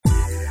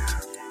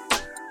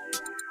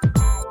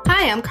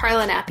Hi, I'm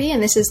Carla Nappi,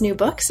 and this is New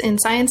Books in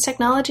Science,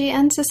 Technology,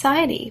 and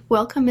Society.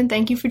 Welcome, and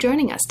thank you for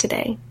joining us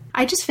today.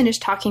 I just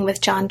finished talking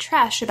with John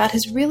Tresch about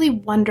his really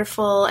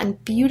wonderful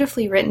and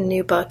beautifully written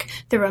new book,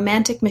 The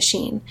Romantic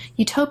Machine,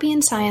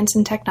 Utopian Science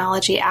and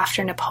Technology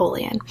After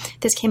Napoleon.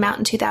 This came out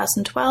in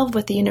 2012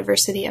 with the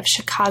University of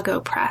Chicago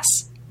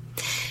Press.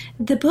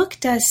 The book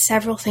does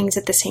several things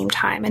at the same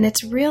time, and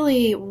it's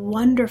really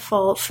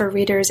wonderful for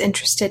readers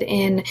interested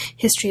in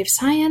history of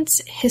science,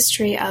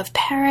 history of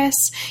Paris,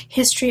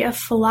 history of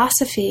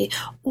philosophy,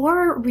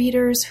 or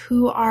readers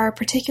who are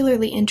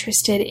particularly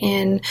interested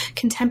in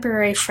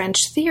contemporary French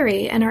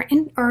theory and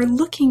are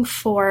looking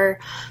for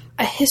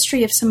a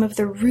history of some of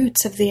the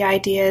roots of the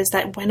ideas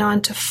that went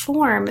on to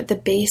form the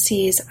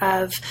bases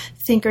of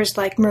thinkers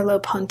like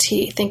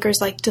Merleau-Ponty, thinkers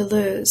like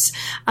Deleuze,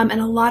 and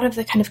a lot of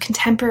the kind of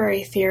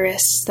contemporary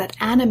theorists that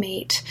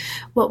animate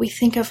what we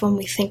think of when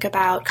we think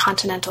about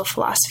continental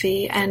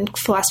philosophy and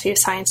philosophy of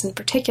science in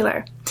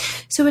particular.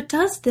 So it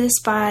does this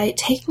by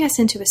taking us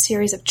into a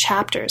series of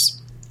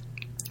chapters,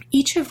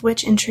 each of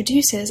which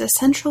introduces a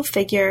central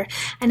figure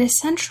and a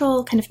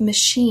central kind of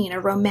machine, a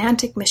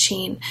romantic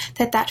machine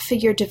that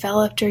figure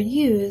developed or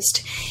used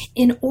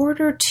in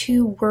order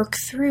to work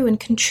through and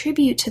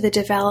contribute to the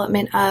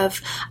development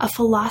of a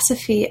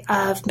philosophy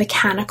of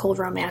mechanical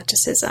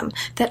romanticism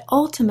that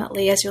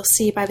ultimately, as you'll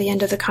see by the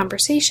end of the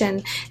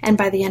conversation and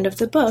by the end of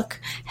the book,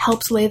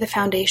 helps lay the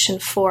foundation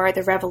for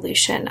the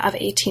revolution of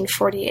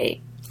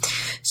 1848.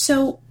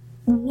 So,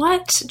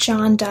 what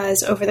John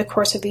does over the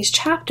course of these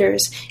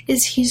chapters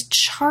is he's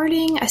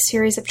charting a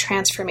series of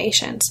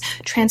transformations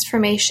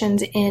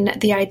in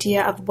the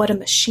idea of what a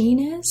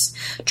machine is,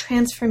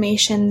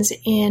 transformations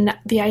in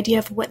the idea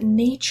of what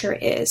nature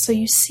is. So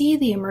you see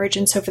the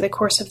emergence over the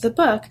course of the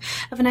book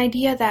of an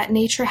idea that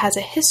nature has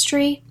a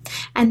history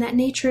and that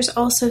nature is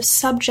also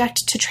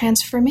subject to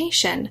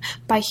transformation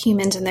by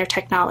humans and their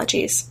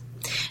technologies.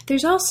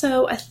 There's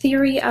also a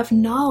theory of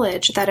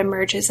knowledge that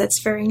emerges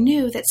that's very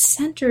new, that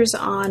centers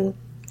on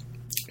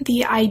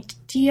the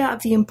idea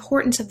of the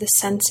importance of the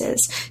senses,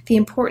 the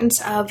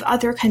importance of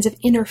other kinds of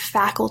inner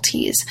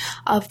faculties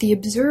of the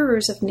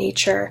observers of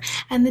nature,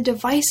 and the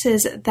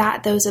devices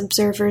that those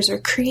observers are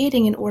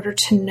creating in order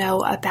to know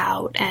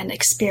about and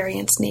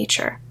experience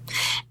nature.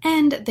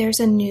 And there's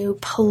a new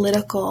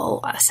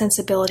political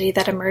sensibility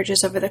that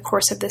emerges over the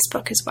course of this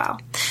book as well.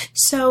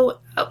 So,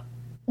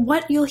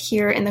 what you'll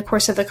hear in the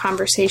course of the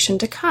conversation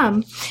to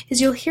come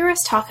is you'll hear us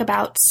talk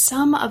about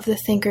some of the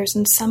thinkers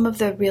and some of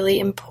the really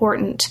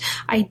important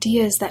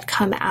ideas that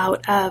come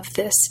out of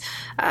this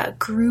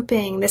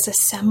grouping, this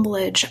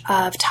assemblage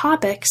of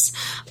topics.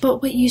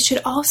 But what you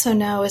should also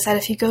know is that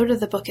if you go to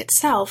the book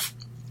itself,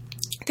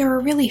 there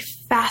are really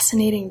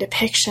fascinating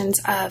depictions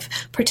of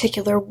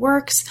particular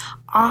works,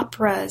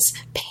 operas,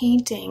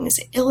 paintings,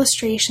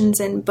 illustrations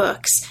in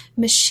books,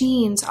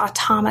 machines,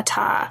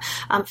 automata,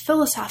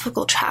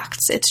 philosophical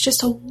tracts. It's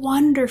just a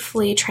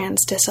wonderfully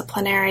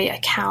transdisciplinary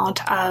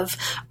account of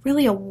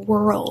really a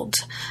world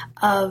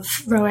of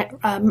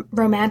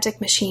romantic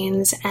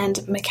machines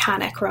and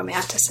mechanical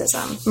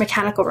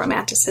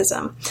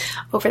romanticism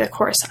over the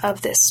course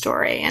of this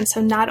story. And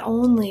so not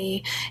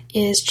only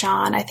is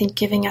John, I think,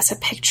 giving us a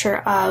picture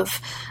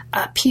of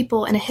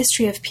people and a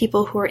history of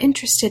people who are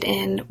interested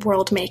in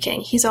world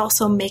making, he's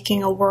also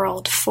making a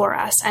world for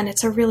us. And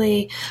it's a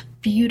really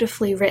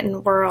beautifully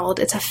written world.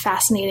 It's a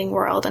fascinating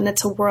world, and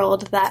it's a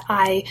world that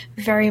I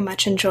very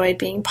much enjoyed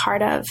being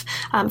part of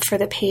for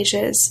the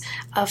pages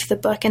of the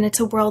book. And it's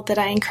a world that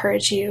I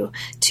encourage you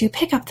to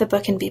pick up the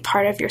book and be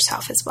part of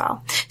yourself as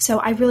well. So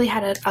I really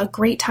had a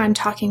great time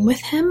talking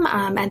with him,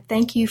 and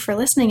thank you for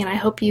listening. And I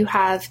hope you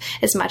have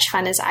as much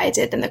fun as I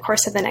did in the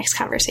course of the next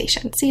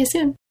conversation. See you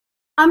soon.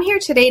 I'm here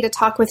today to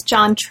talk with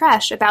John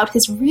Tresch about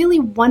his really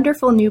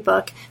wonderful new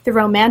book, The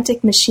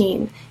Romantic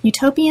Machine,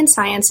 Utopian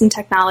Science and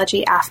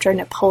Technology After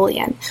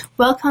Napoleon.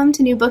 Welcome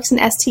to New Books in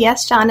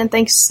STS, John, and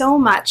thanks so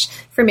much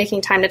for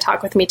making time to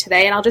talk with me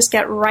today. And I'll just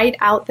get right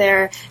out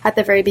there at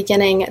the very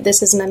beginning.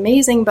 This is an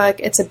amazing book.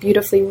 It's a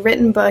beautifully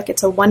written book.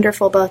 It's a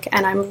wonderful book,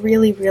 and I'm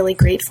really, really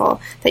grateful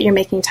that you're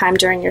making time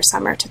during your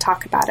summer to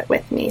talk about it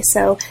with me.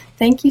 So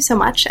thank you so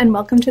much, and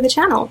welcome to the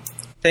channel.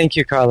 Thank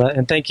you, Carla,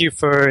 and thank you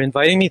for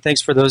inviting me.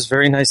 Thanks for those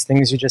very nice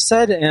things you just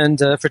said,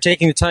 and for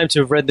taking the time to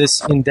have read this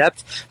in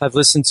depth. I've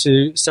listened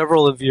to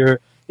several of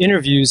your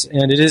interviews,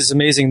 and it is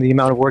amazing the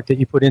amount of work that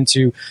you put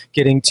into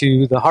getting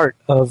to the heart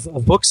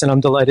of books, and I'm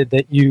delighted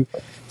that you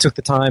took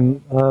the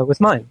time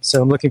with mine.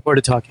 So I'm looking forward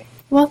to talking.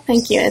 Well,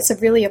 thank you. It's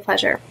really a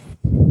pleasure.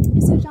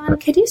 So, John,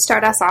 could you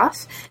start us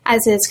off,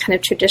 as is kind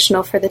of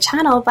traditional for the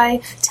channel, by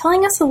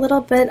telling us a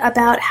little bit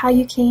about how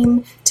you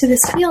came to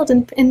this field,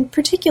 and in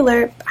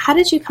particular, how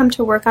did you come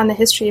to work on the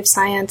history of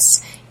science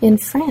in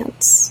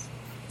France?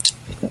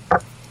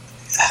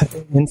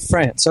 In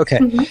France, okay.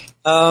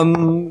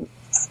 Mm-hmm.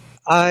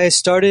 I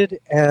started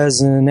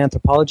as an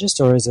anthropologist,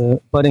 or as a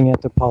budding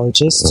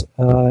anthropologist,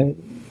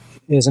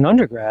 as an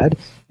undergrad,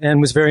 and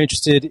was very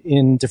interested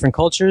in different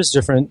cultures,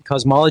 different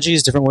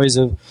cosmologies, different ways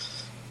of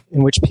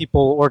in which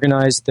people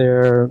organize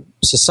their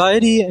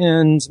society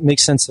and make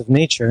sense of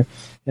nature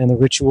and the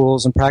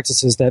rituals and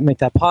practices that make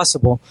that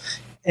possible.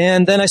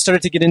 And then I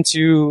started to get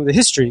into the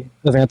history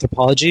of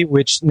anthropology,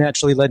 which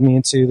naturally led me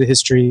into the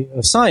history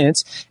of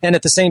science, and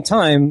at the same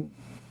time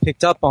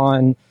picked up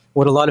on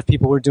what a lot of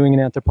people were doing in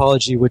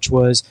anthropology, which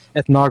was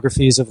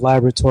ethnographies of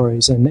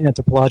laboratories and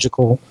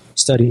anthropological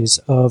studies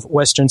of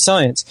Western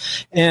science,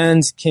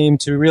 and came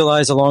to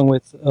realize, along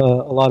with a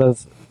lot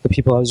of the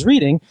people I was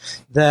reading,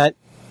 that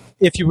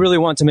if you really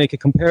want to make a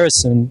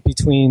comparison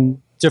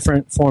between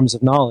different forms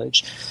of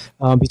knowledge,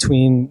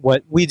 between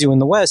what we do in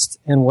the West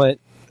and what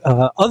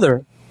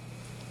other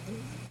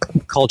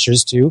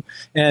cultures do,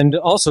 and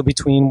also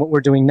between what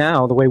we're doing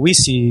now, the way we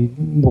see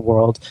the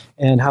world,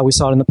 and how we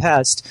saw it in the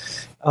past,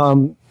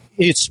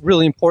 it's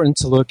really important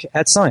to look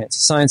at science.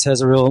 Science has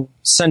a real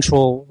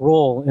central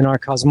role in our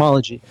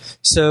cosmology.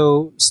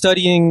 So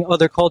studying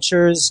other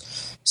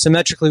cultures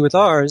symmetrically with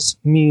ours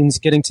means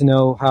getting to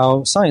know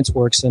how science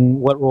works and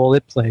what role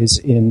it plays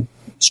in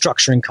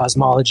structuring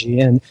cosmology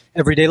and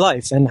everyday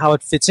life and how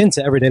it fits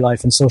into everyday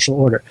life and social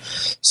order.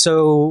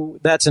 So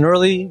that's an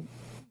early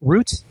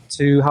route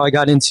to how I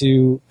got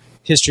into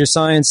history of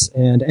science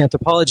and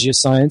anthropology of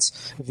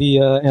science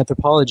via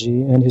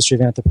anthropology and history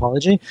of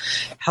anthropology.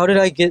 How did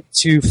I get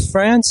to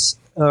France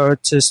or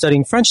to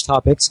studying French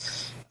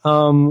topics?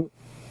 One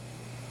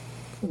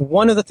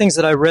of the things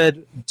that I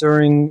read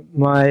during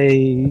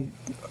my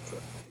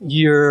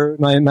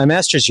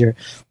master's year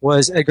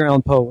was Edgar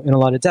Allan Poe in a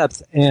lot of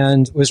depth,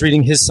 and was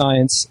reading his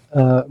science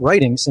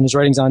writings and his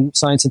writings on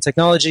science and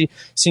technology,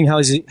 seeing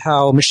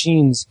how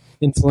machines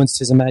influenced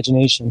his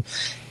imagination.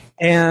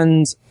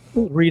 And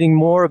reading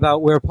more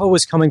about where Poe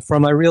was coming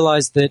from, I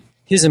realized that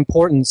his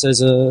importance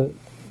as a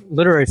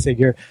literary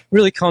figure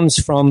really comes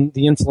from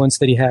the influence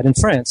that he had in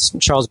France.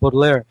 Charles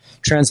Baudelaire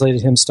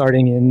translated him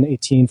starting in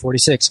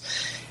 1846.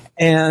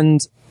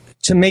 And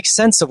to make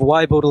sense of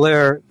why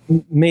Baudelaire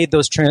made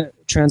those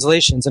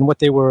translations and what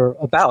they were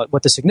about,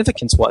 what the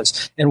significance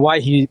was, and why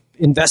he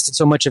invested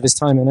so much of his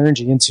time and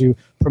energy into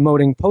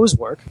promoting Poe's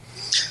work,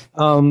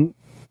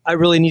 I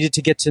really needed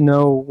to get to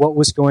know what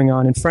was going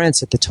on in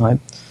France at the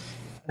time,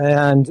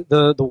 and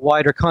the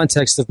wider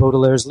context of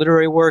Baudelaire's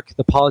literary work,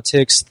 the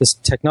politics, the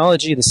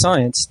technology, the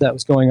science that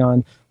was going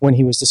on when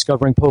he was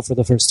discovering Poe for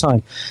the first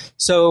time.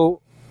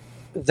 So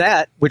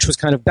that, which was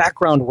kind of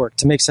background work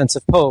to make sense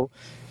of Poe,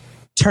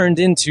 turned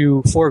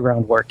into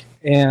foreground work.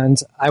 And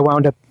I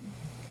wound up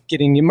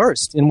getting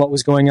immersed in what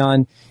was going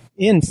on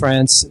in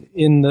France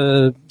in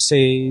the,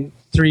 say,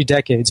 3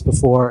 decades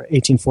before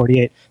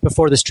 1848,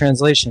 before this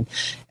translation.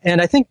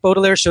 And I think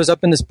Baudelaire shows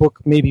up in this book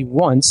maybe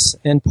once,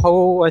 and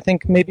Poe, I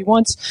think, maybe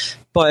once,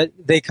 but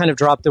they kind of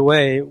dropped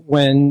away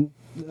when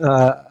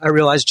I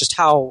realized just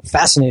how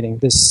fascinating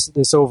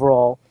this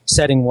overall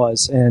setting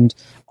was, and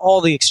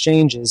all the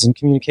exchanges and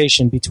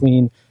communication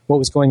between what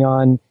was going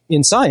on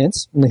in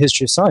science, in the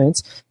history of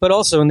science, but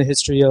also in the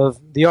history of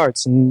the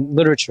arts and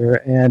literature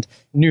and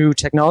new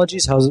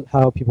technologies,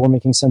 how people were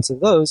making sense of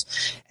those.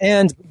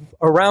 And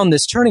around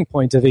this turning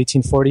point of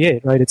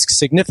 1848, right, it's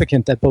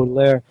significant that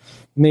Baudelaire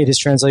made his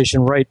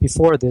translation right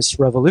before this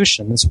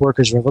revolution, this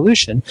workers'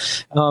 revolution,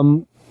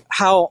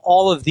 how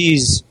all of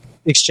these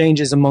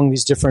exchanges among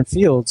these different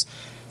fields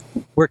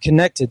were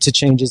connected to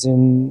changes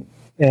in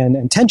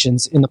and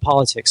tensions in the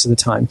politics of the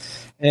time.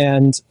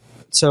 And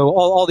so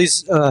all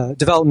these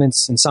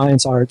developments in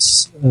science,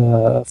 arts,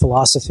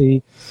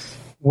 philosophy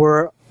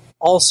were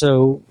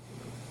also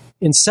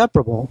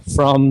inseparable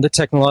from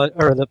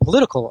the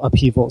political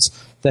upheavals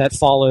that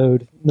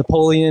followed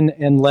Napoleon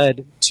and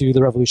led to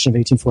the Revolution of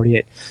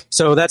 1848.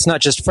 So that's not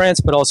just France,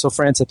 but also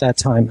France at that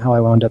time, how I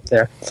wound up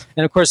there.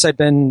 And of course, I've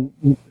been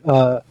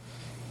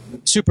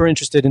super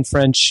interested in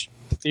French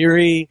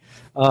theory,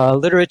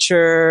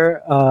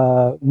 literature,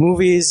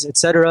 movies,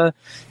 etc.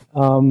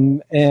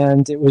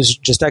 And it was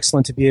just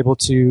excellent to be able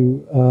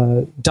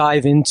to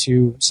dive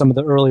into some of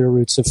the earlier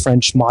roots of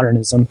French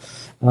modernism,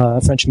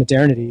 French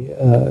modernity,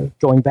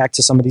 going back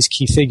to some of these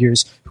key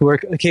figures who are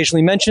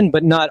occasionally mentioned,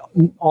 but not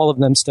all of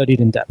them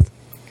studied in depth.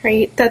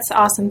 Great. That's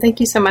awesome. Thank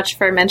you so much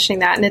for mentioning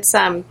that. And it's,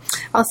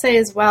 I'll say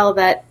as well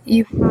that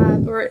you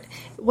have, or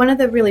one of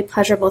the really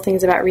pleasurable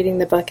things about reading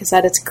the book is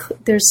that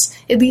there's,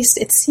 at least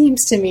it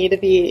seems to me to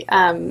be,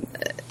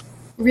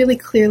 really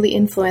clearly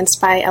influenced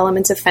by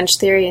elements of French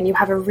theory, and you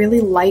have a really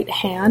light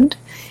hand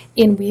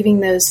in weaving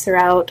those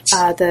throughout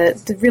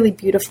the really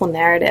beautiful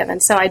narrative.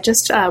 And so I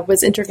just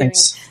was interviewing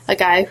a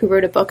guy who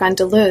wrote a book on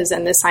Deleuze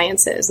and the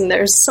sciences, and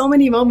there's so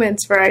many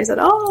moments where I said,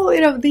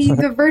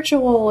 the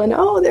virtual, and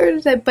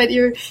but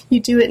you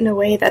do it in a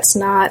way that's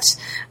not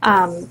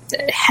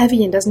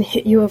heavy and doesn't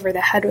hit you over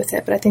the head with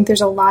it. But I think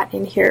there's a lot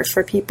in here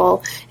for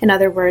people, in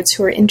other words,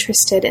 who are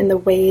interested in the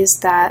ways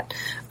that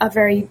a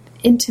very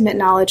intimate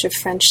knowledge of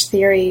French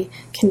theory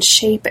can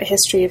shape a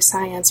history of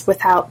science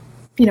without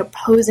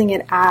posing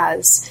it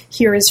as,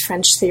 here is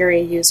French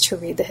theory used to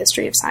read the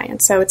history of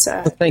science. So it's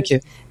a... Thank you.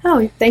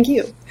 Oh, thank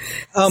you.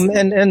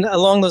 And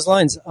along those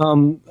lines,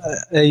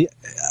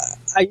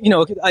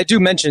 I do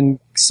mention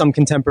some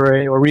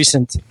contemporary or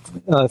recent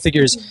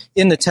figures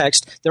in the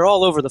text. They're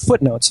all over the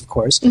footnotes, of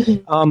course.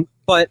 Mm-hmm.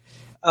 But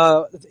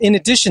in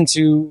addition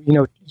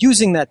to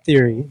using that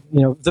theory,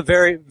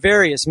 the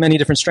various many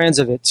different strands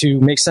of it to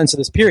make sense of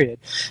this period,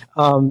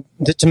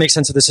 to make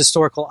sense of this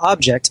historical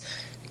object,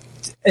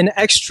 an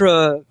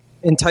extra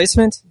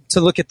enticement to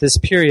look at this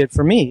period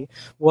for me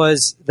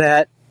was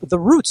that the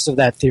roots of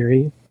that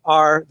theory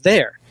are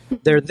there.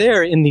 They're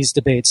there in these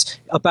debates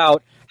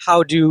about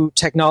how do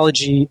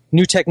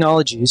new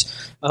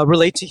technologies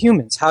relate to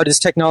humans? How does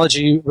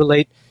technology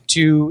relate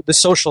to the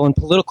social and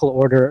political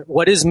order?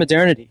 What is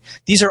modernity?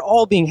 These are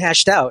all being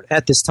hashed out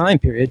at this time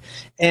period.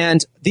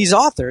 And these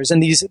authors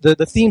and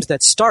the themes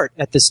that start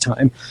at this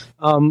time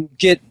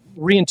get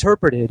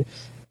reinterpreted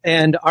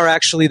and are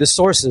actually the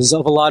sources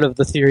of a lot of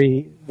the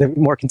theory, the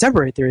more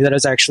contemporary theory that I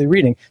was actually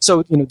reading.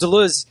 So,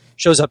 Deleuze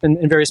shows up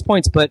in various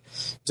points, but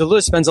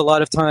Deleuze spends a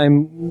lot of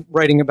time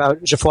writing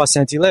about Geoffroy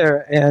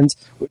Saint-Hilaire and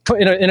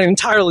in an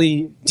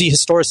entirely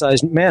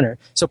dehistoricized manner.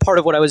 So part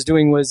of what I was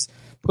doing was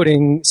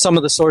putting some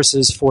of the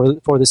sources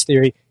for this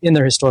theory in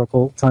their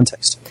historical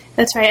context.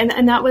 That's right.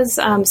 And that was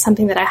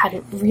something that I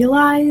hadn't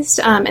realized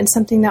and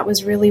something that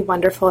was really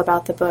wonderful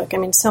about the book. I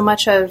mean, so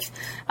much of,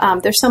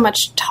 there's so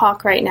much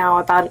talk right now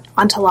about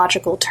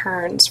ontological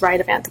turns,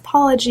 right, of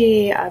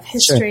anthropology, of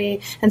history,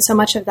 sure. And so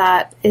much of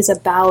that is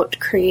about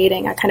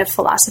creating a kind of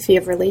philosophy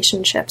of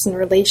relationships and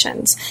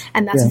relations.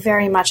 And that's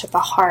very much at the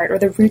heart, or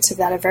the roots of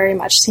that are very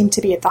much seem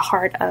to be at the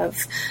heart of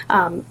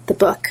the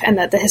book and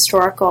the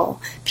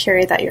historical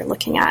period that you're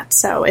looking at.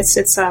 So it's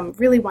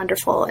really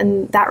wonderful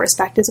in that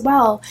respect as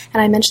well.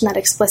 And I mentioned that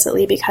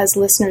explicitly because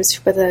listeners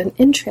with an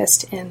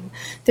interest in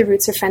the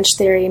roots of French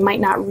theory might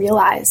not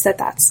realize that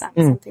that's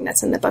something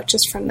that's in the book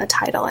just from the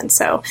title. And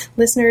so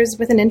listeners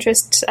with an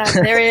interest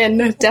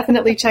therein,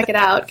 definitely check it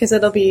out because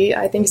it'll be,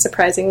 I think,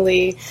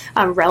 surprisingly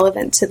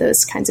relevant to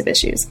those kinds of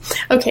issues.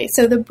 Okay,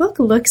 so the book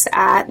looks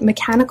at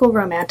mechanical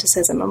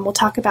romanticism, and we'll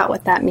talk about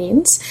what that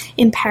means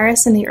in Paris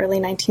in the early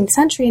 19th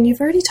century. And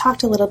you've already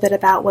talked a little bit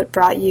about what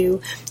brought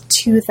you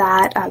to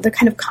that, the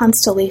kind of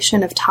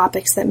constellation of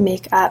topics that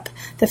make up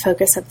the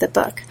focus of the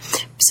book.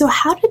 So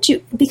how did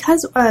you,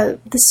 because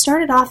this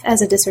started off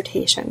as a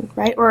dissertation,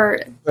 right? Or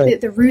right.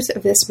 The root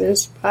of this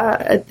was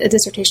a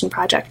dissertation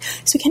project.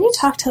 So can you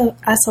talk to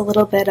us a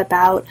little bit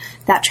about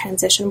that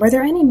transition? Were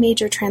there any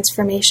major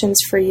transformations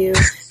for you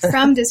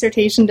from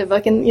dissertation to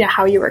book, and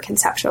how you were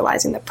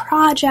conceptualizing the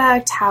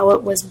project, how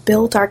it was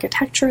built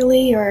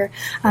architecturally, or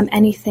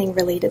anything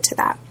related to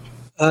that?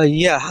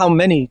 How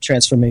many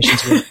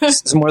transformations?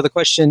 This is more of the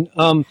question.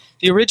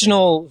 The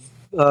original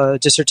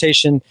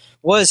dissertation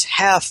was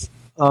half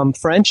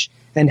French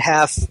and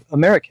half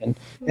American,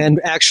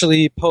 and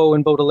actually Poe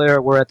and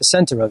Baudelaire were at the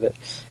center of it.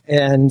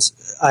 And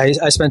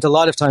I spent a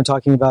lot of time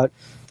talking about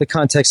the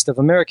context of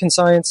American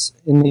science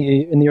in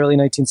the early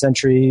 19th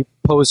century,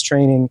 Poe's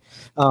training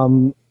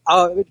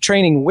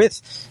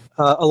with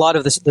a lot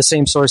of the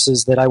same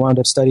sources that I wound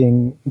up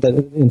studying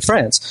in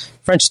France.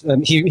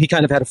 He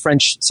kind of had a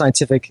French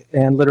scientific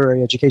and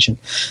literary education.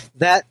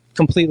 That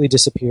completely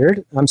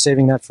disappeared. I'm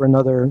saving that for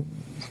another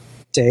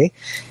day.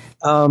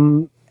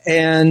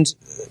 And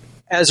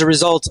as a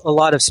result, a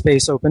lot of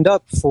space opened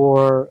up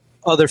for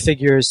other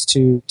figures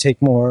to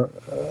take more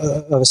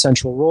of a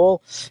central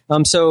role.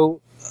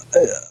 So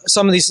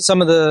some of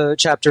the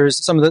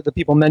chapters, some of the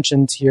people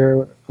mentioned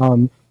here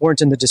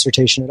weren't in the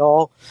dissertation at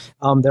all.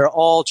 They're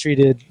all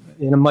treated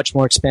in a much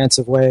more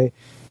expansive way,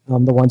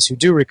 the ones who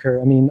do recur.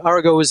 I mean,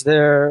 Arago was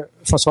there,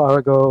 François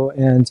Arago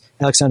and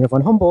Alexander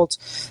von Humboldt,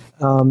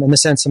 and the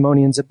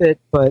Saint-Simonians a bit,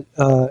 but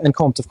and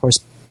Comte, of course,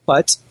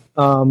 but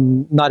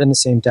not in the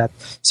same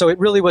depth. So it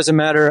really was a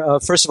matter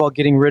of, first of all,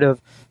 getting rid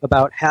of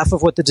about half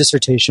of what the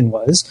dissertation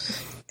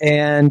was,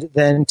 and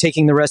then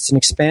taking the rest and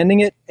expanding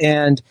it,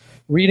 and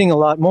reading a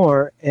lot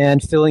more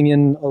and filling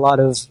in a lot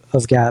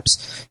of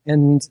gaps.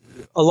 And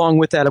along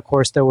with that, of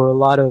course, there were a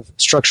lot of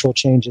structural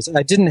changes.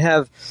 I didn't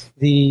have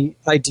the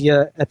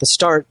idea at the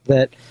start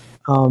that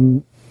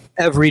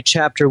every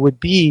chapter would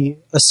be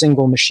a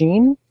single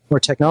machine or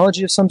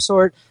technology of some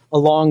sort,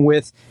 along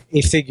with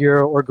a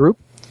figure or group.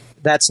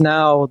 That's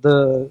now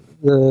the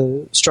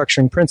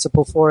structuring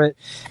principle for it.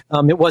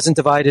 It wasn't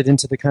divided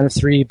into the kind of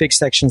three big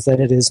sections that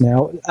it is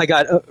now. I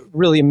got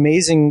really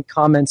amazing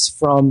comments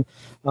from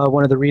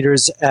one of the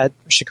readers at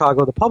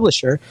Chicago, the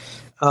publisher,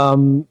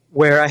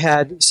 where I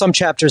had some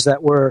chapters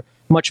that were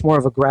much more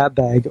of a grab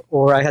bag,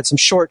 or I had some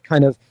short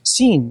kind of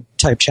scene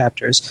type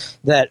chapters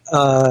that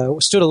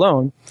stood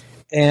alone,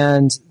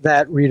 and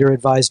that reader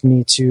advised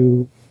me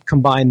to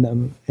combine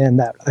them, and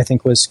that I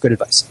think was good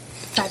advice.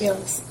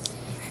 Fabulous.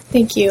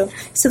 Thank you.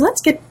 So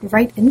let's get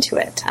right into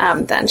it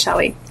then, shall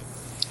we?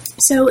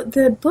 So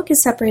the book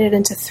is separated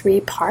into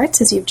 3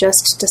 parts, as you've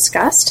just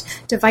discussed: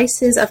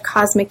 devices of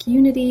cosmic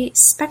unity,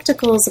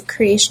 spectacles of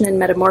creation and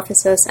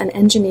metamorphosis, and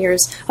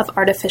engineers of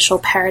artificial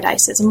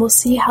paradises. And we'll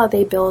see how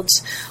they build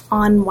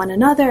on one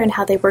another and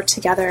how they work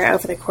together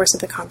over the course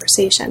of the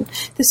conversation.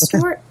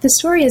 The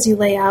story, as you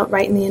lay out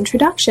right in the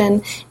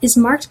introduction, is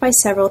marked by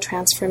several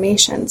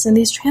transformations. And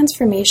these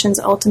transformations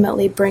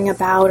ultimately bring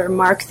about or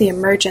mark the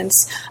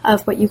emergence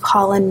of what you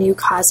call a new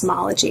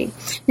cosmology.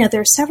 Now,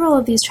 there are several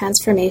of these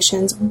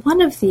transformations.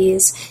 One of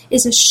these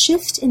is a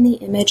shift in the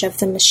image of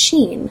the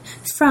machine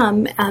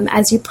from,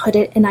 as you put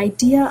it, an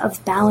idea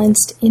of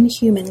balanced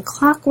inhuman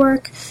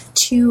clockwork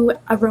to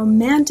a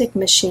romantic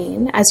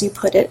machine, as you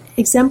put it,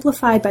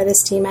 exemplified by the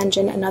steam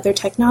engine and other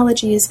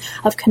technologies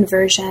of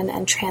conversion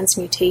and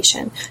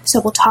transmutation. So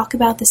we'll talk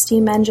about the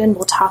steam engine,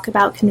 we'll talk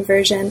about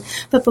conversion,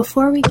 but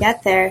before we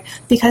get there,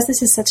 because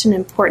this is such an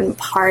important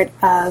part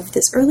of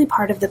this early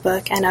part of the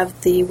book and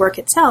of the work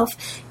itself,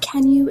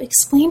 can you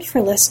explain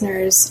for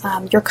listeners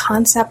your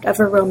concept of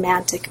a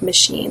romantic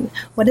machine?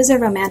 What is a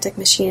romantic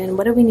machine, and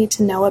what do we need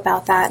to know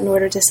about that in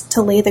order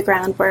to lay the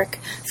groundwork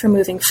for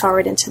moving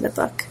forward into the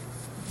book?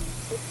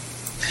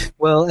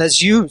 Well,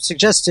 as you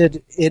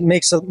suggested, it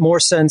makes more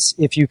sense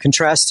if you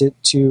contrast it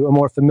to a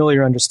more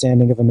familiar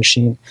understanding of a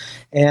machine.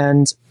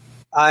 And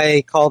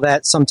I call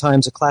that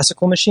sometimes a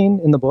classical machine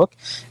in the book.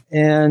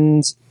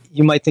 And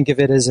you might think of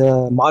it as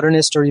a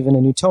modernist or even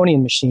a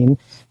Newtonian machine,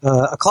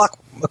 a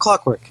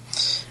clockwork.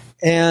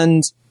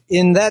 And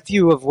in that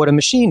view of what a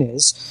machine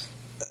is,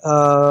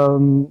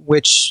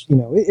 which,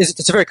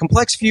 it's a very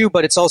complex view,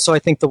 but it's also, I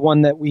think, the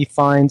one that we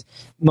find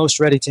most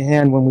ready to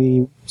hand when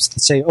we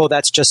say, oh,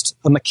 that's just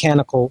a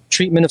mechanical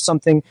treatment of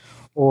something,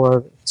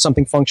 or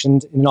something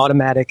functioned in an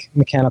automatic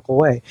mechanical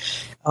way.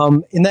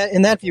 In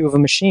that view of a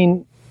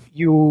machine,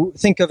 you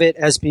think of it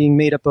as being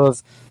made up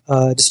of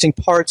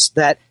distinct parts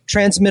that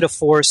transmit a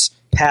force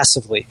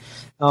passively.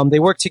 They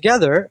work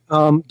together,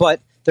 but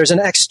there's an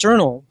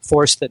external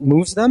force that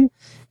moves them,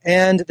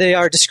 and they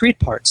are discrete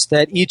parts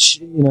that each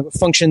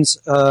functions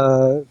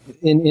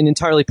in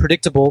entirely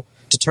predictable,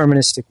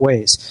 deterministic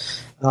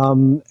ways.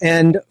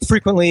 And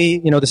frequently,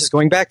 this is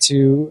going back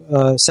to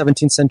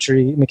 17th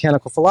century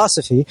mechanical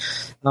philosophy,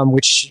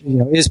 which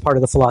is part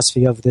of the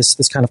philosophy of this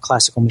kind of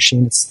classical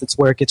machine. It's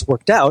where it gets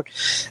worked out.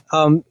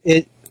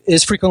 It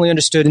is frequently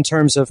understood in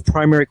terms of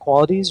primary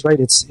qualities, right?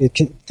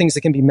 Things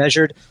that can be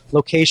measured: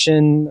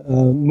 location,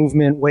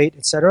 movement, weight,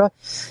 etc.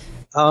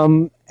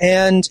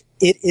 And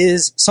it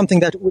is something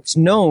that's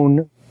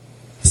known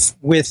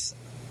with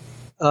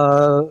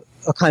a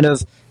kind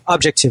of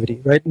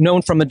objectivity, right?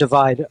 Known from a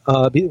divide,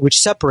 which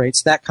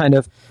separates that kind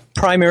of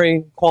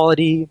primary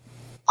quality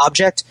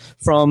object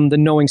from the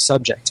knowing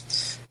subject.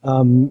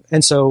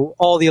 And so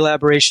all the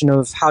elaboration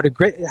of how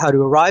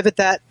to arrive at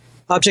that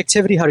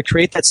objectivity, how to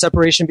create that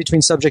separation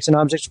between subjects and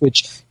objects,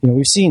 which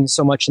we've seen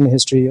so much in the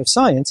history of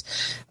science,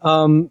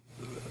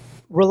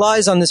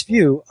 relies on this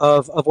view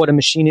of what a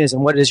machine is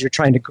and what it is you're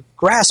trying to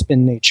grasp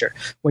in nature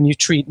when you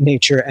treat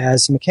nature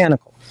as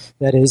mechanical.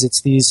 That is,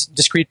 it's these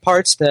discrete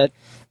parts that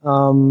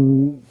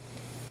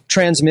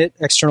transmit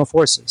external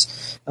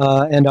forces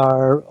and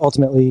are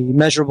ultimately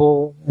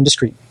measurable and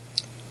discrete.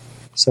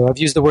 So I've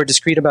used the word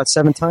discrete about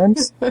 7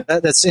 times.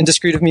 That's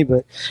indiscreet of me,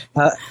 but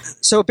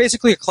so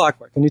basically a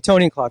clockwork, a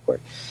Newtonian clockwork.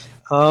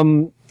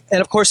 And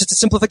of course, it's a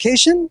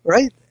simplification,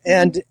 right?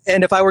 And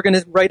if I were going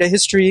to write a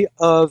history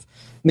of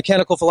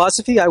mechanical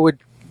philosophy, I would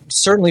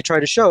certainly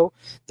try to show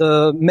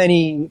the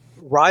many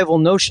rival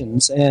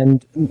notions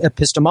and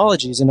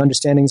epistemologies and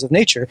understandings of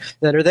nature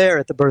that are there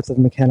at the birth of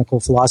mechanical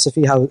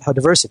philosophy, how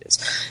diverse it is.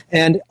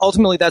 And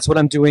ultimately, that's what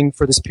I'm doing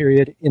for this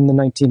period in the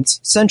 19th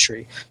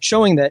century,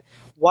 showing that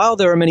while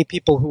there are many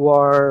people who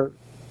are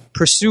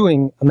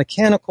pursuing a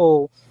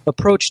mechanical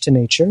approach to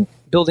nature,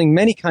 building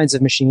many kinds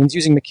of machines,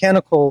 using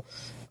mechanical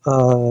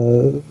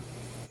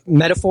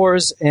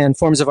metaphors and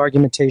forms of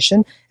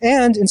argumentation,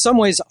 and in some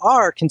ways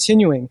are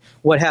continuing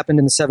what happened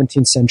in the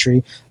 17th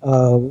century,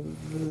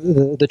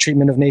 the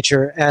treatment of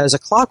nature as a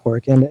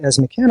clockwork and as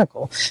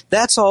mechanical.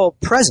 That's all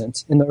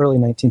present in the early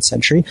 19th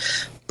century.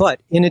 But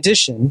in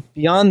addition,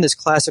 beyond this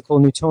classical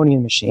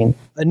Newtonian machine,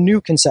 a new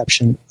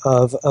conception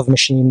of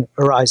machine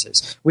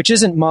arises, which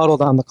isn't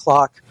modeled on the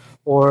clock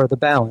or the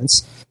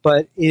balance,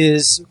 but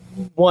is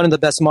one of the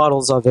best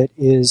models of it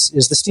is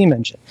the steam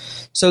engine.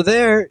 So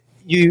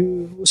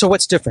so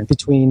what's different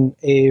between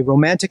a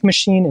romantic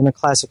machine and a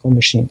classical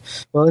machine?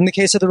 Well, in the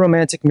case of the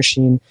romantic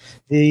machine,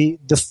 the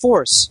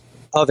force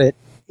of it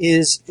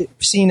is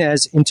seen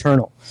as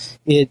internal.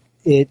 It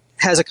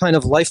has a kind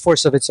of life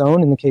force of its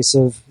own. In the case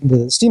of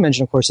the steam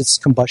engine, of course, it's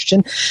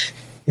combustion.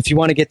 If you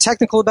want to get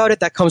technical about it,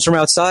 that comes from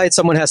outside.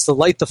 Someone has to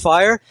light the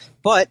fire.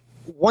 But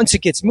once it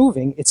gets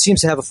moving, it seems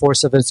to have a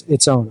force of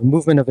its own, a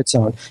movement of its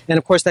own. And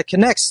of course, that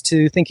connects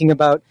to thinking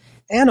about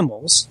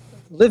animals,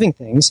 living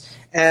things,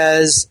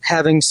 as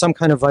having some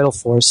kind of vital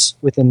force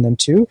within them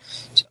too.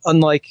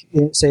 Unlike,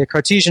 say, a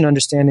Cartesian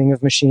understanding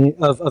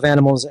of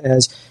animals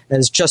as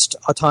just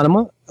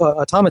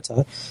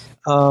automata,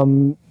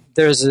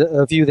 there's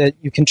a view that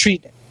you can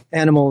treat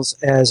animals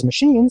as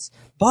machines,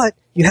 but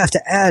you have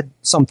to add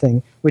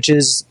something which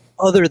is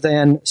other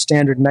than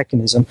standard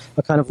mechanism,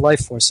 a kind of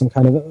life force, some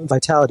kind of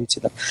vitality to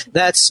them.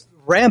 That's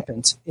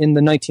rampant in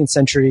the 19th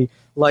century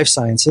life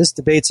sciences,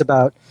 debates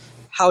about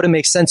how to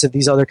make sense of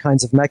these other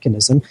kinds of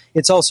mechanism.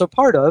 It's also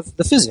part of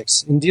the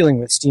physics in dealing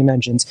with steam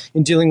engines,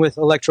 in dealing with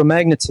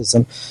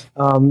electromagnetism,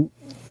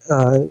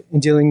 in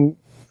dealing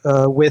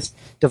with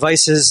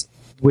devices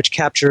which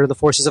capture the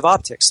forces of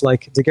optics,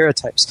 like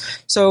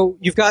daguerreotypes. So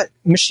you've got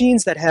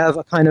machines that have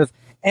a kind of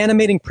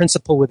animating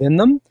principle within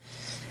them,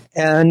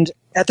 and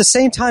at the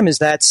same time as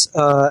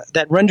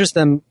that renders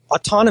them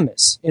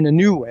autonomous in a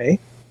new way,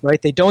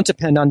 right? They don't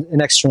depend on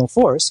an external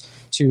force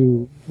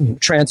to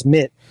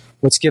transmit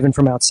what's given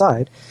from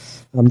outside.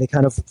 They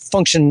kind of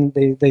function,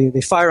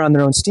 they fire on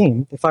their own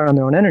steam, they fire on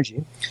their own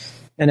energy,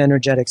 and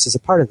energetics is a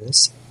part of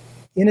this.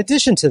 In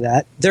addition to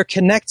that, they're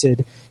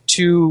connected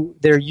to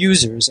their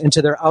users and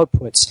to their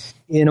outputs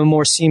in a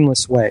more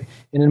seamless way,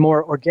 in a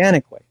more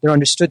organic way. They're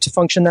understood to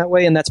function that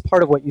way, and that's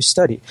part of what you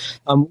study.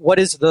 What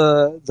is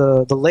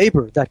the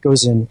labor that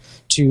goes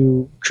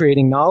into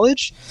creating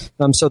knowledge?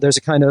 So there's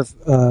a kind of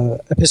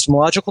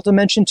epistemological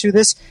dimension to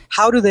this.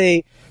 How do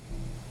they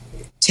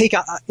take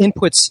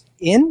inputs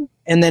in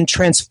and then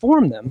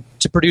transform them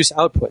to produce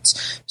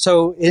outputs?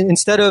 So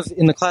instead of,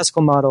 in the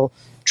classical model,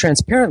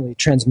 transparently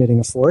transmitting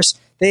a force,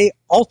 they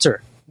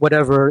alter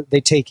whatever they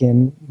take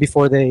in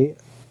before they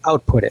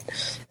output it.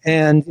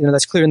 And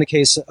that's clear in the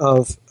case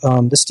of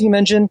the steam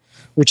engine,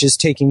 which is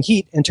taking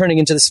heat and turning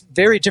into this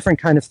very different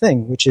kind of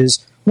thing, which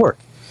is work.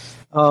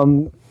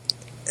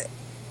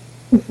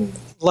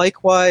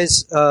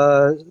 Likewise,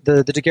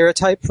 the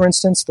daguerreotype, for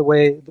instance,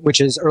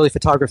 which is early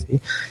photography,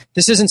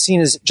 this isn't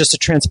seen as just a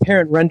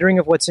transparent rendering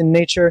of what's in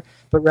nature,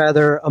 but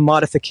rather a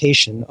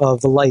modification of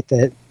the light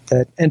that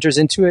enters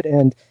into it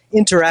and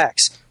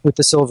interacts with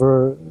the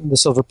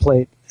silver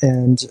plate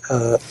and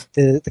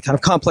the kind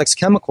of complex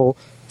chemical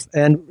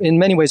and in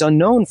many ways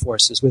unknown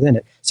forces within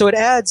it. So it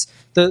adds,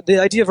 the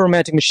idea of a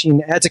romantic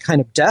machine adds a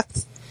kind of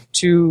depth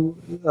to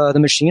the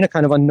machine, a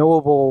kind of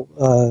unknowable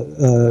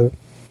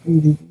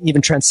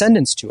even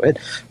transcendence to it.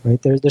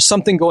 Right? There's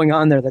something going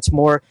on there that's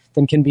more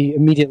than can be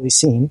immediately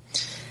seen.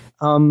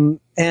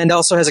 And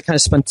also has a kind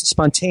of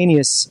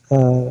spontaneous,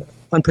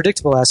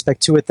 unpredictable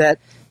aspect to it that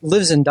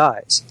lives and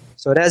dies.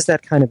 So it has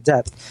that kind of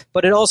depth.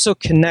 But it also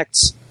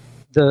connects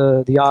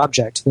the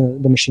object,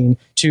 the machine,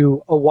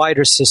 to a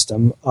wider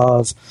system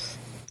of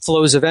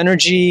flows of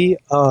energy,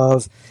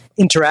 of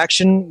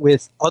interaction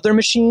with other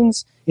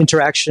machines,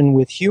 interaction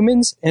with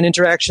humans, and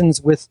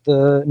interactions with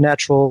the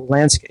natural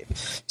landscape.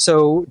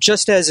 So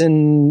just as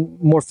in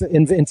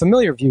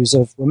familiar views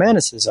of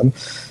Romanticism,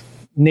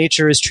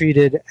 nature is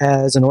treated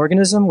as an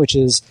organism which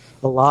is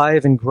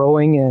alive and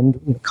growing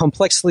and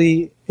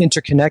complexly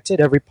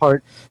interconnected. Every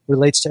part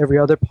relates to every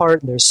other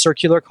part. There's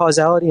circular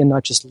causality and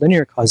not just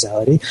linear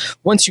causality.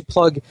 Once you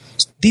plug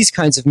these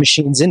kinds of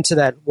machines into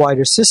that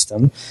wider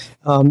system,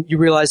 you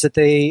realize that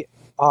they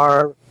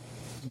are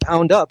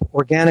bound up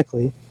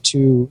organically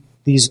to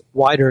these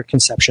wider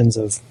conceptions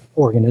of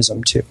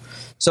organism too.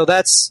 So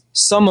that's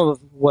some of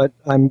what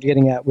I'm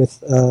getting at with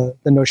the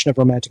notion of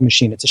romantic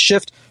machine. It's a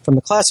shift from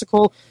the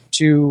classical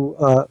to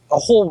a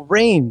whole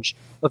range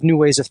of new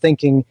ways of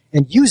thinking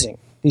and using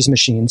these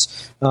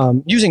machines,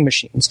 using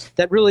machines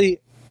that really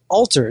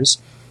alters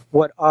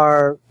what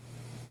our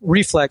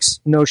reflex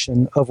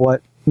notion of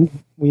what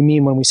we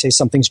mean when we say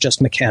something's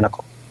just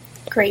mechanical.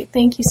 Great,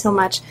 thank you so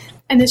much.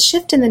 And this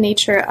shift in the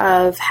nature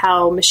of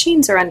how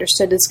machines are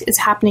understood is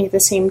happening at the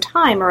same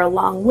time, or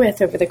along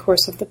with, over the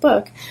course of the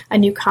book,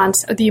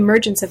 the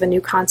emergence of a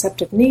new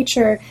concept of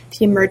nature,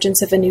 the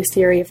emergence of a new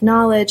theory of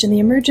knowledge, and the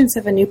emergence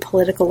of a new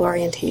political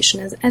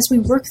orientation. As we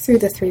work through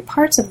the three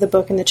parts of the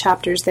book and the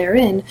chapters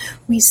therein,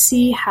 we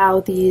see how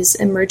these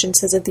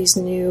emergences of these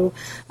new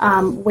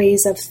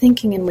ways of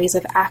thinking and ways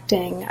of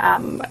acting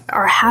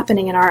are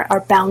happening and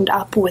are bound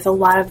up with a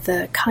lot of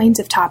the kinds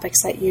of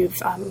topics that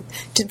you've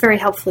very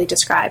helpfully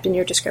described in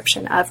your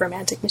description of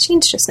romantic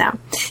machines just now.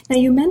 Now,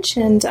 you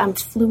mentioned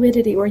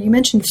fluidity, or you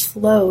mentioned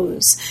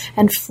flows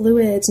and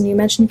fluids, and you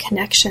mentioned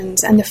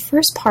connections. And the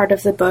first part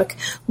of the book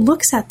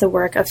looks at the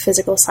work of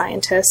physical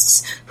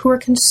scientists who are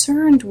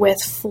concerned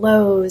with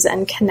flows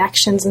and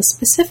connections, and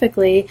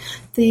specifically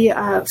the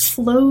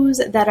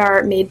flows that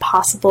are made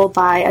possible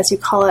by, as you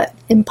call it,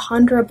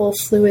 imponderable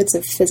fluids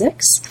of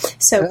physics.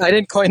 So I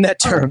didn't coin that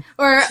term.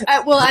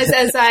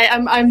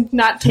 I'm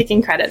not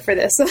taking credit for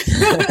this.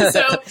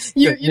 So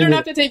you don't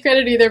have to take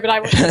credit either, but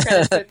I want to take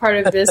credit for part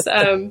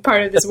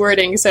of this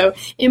wording. So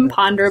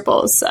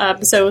imponderables,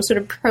 so sort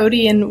of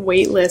protean,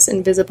 weightless,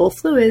 invisible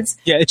fluids.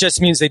 Yeah, it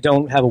just means they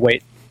don't have a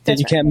weight.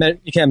 You can't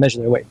measure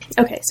their weight.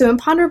 Okay, so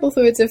imponderable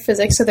fluids of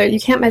physics, so that you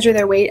can't measure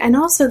their weight, and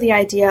also the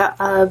idea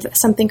of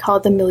something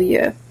called the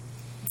milieu.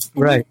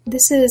 Right.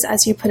 This is,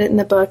 as you put it in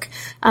the book,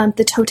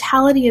 the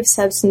totality of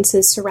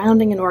substances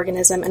surrounding an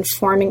organism and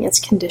forming its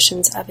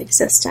conditions of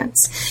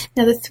existence.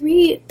 Now, the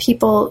three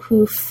people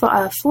who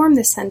form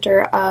the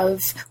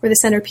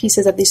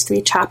centerpieces of these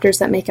three chapters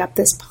that make up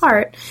this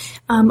part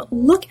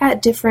look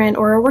at different,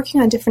 or are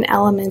working on different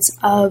elements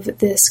of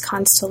this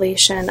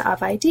constellation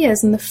of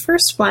ideas. And the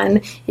first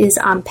one is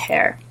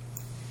Ampere.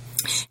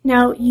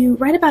 Now, you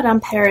write about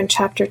Ampere in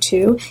Chapter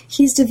 2.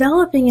 He's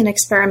developing an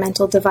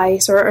experimental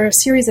device, or a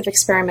series of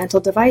experimental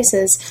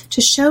devices,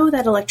 to show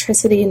that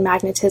electricity and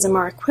magnetism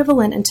are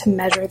equivalent and to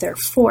measure their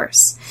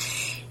force.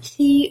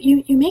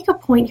 You make a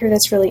point here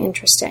that's really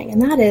interesting,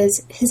 and that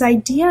is his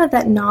idea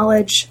that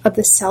knowledge of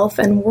the self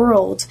and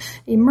world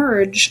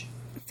emerge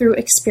through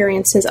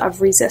experiences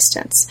of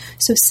resistance.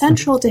 So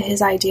central to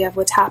his idea of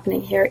what's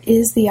happening here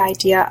is the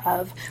idea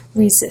of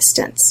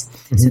resistance.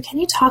 So can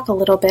you talk a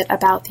little bit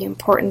about the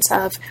importance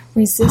of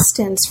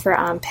resistance for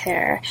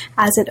Ampere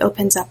as it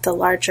opens up the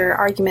larger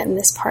argument in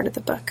this part of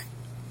the book?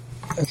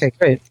 Okay,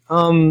 great.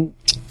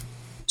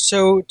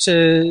 So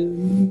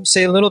to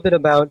say a little bit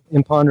about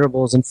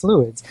imponderables and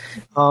fluids,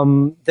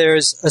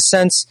 there's a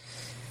sense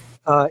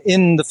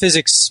in the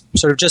physics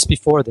sort of just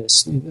before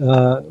this,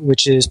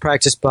 which is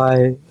practiced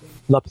by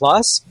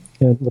Laplace,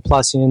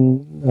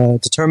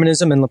 Laplacian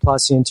determinism and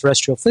Laplacian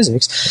terrestrial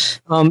physics.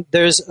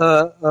 There's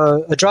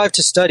a drive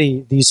to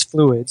study these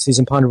fluids, these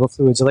imponderable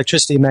fluids,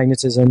 electricity,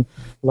 magnetism,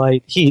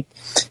 light, heat,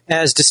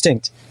 as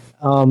distinct.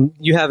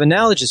 You have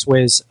analogous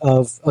ways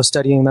of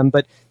studying them,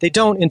 but they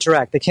don't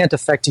interact. They can't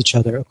affect each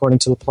other, according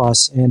to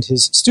Laplace and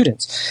his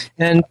students.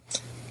 And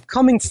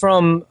coming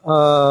from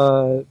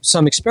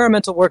some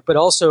experimental work, but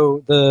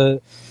also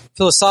the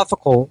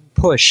philosophical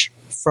push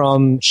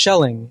from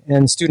Schelling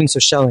and students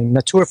of Schelling,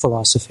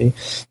 Naturphilosophy,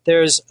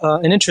 there's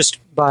an interest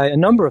by a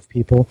number of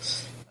people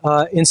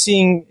in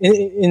seeing,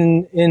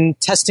 in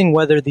testing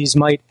whether these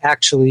might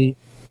actually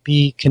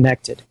be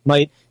connected,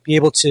 might be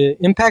able to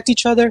impact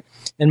each other,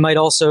 and might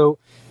also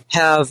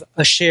have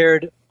a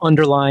shared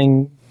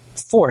underlying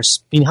force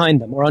behind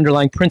them, or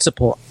underlying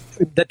principle,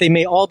 that they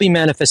may all be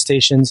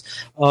manifestations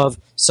of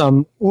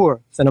some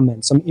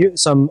phenomenon,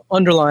 some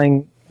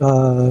underlying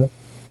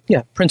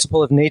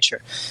principle of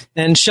nature.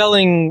 And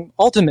Schelling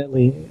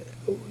ultimately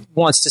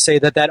wants to say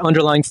that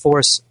underlying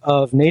force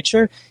of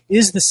nature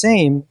is the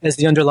same as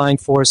the underlying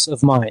force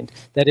of mind,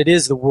 that it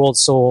is the world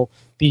soul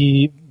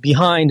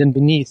behind and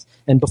beneath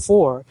and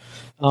before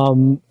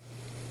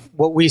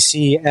what we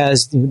see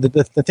as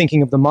the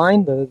thinking of the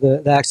mind,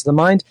 the acts of the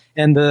mind,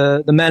 and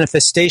the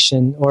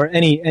manifestation or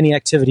any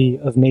activity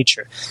of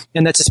nature.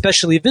 And that's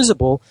especially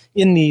visible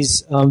in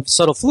these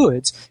subtle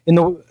fluids,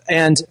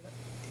 and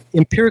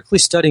empirically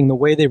studying the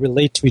way they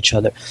relate to each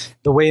other,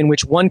 the way in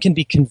which one can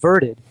be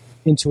converted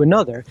into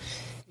another,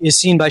 is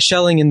seen by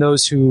Schelling and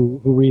those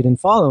who read and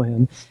follow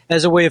him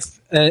as a way of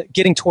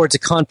getting towards a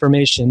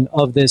confirmation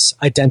of this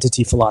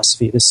identity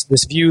philosophy,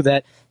 this view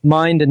that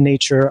mind and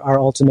nature are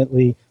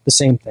ultimately the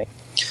same thing,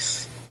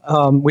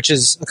 which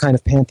is a kind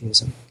of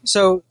pantheism.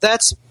 So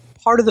that's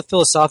part of the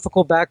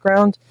philosophical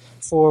background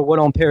for what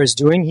Ampere is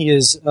doing. He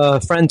is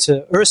a friend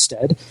to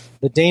Ørsted,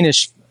 the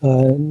Danish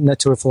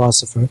natural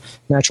philosopher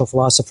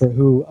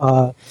who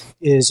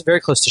is very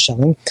close to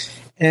Schelling,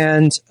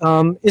 and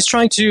is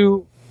trying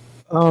to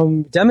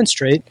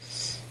demonstrate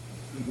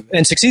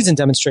and succeeds in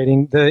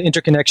demonstrating the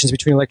interconnections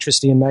between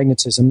electricity and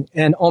magnetism.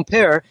 And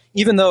Ampere,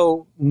 even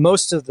though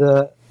most of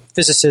the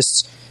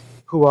physicists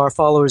who are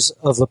followers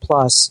of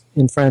Laplace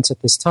in France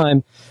at this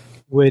time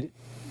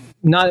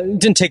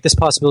didn't take this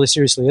possibility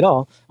seriously at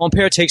all,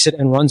 Ampere takes it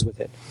and runs with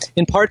it.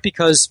 In part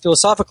because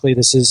philosophically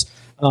this is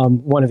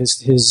one of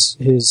his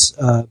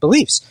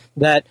beliefs,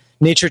 that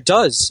nature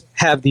does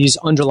have these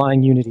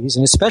underlying unities,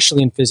 and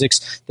especially in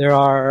physics, there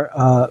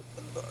are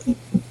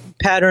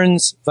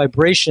patterns,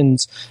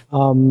 vibrations,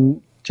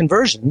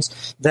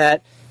 conversions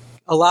that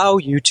allow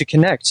you to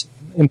connect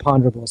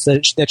imponderables,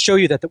 that show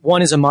you that the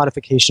one is a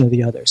modification of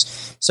the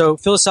others. So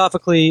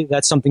philosophically,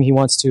 that's something he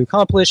wants to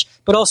accomplish,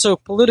 but also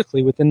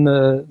politically within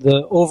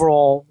the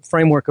overall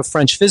framework of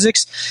French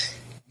physics.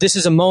 This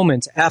is a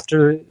moment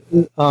after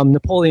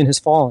Napoleon has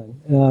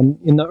fallen,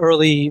 in the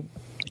early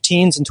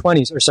teens and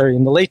 20s,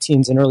 in the late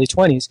teens and early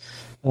 20s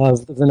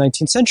of the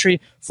 19th century,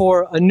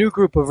 for a new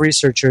group of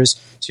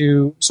researchers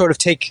to sort of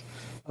take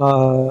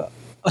a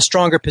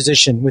stronger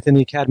position within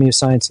the Academy of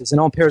Sciences. And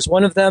Ampere is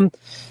one of them.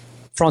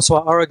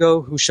 François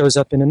Arago, who shows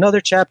up in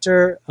another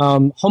chapter.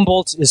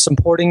 Humboldt is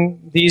supporting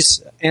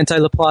these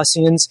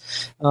anti-Laplacians,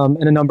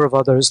 and a number of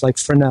others like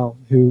Fresnel,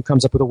 who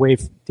comes up with a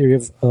wave theory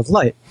of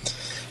light.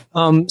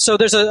 So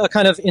there's a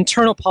kind of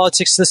internal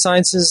politics to the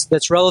sciences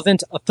that's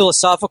relevant, a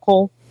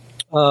philosophical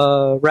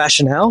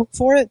rationale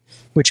for it,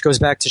 which goes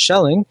back to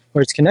Schelling,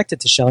 or it's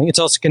connected to Schelling. It's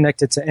also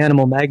connected to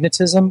animal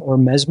magnetism or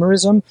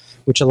mesmerism,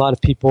 which a lot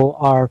of people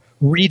are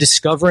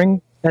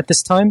rediscovering at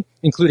this time,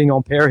 including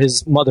Ampere.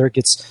 His mother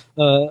gets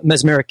a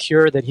mesmeric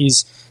cure that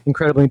he's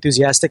incredibly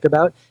enthusiastic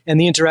about. And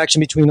the interaction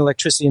between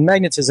electricity and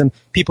magnetism,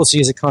 people see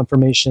as a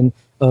confirmation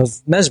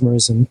of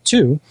mesmerism,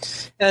 too.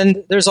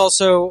 And there's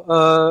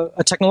also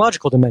a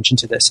technological dimension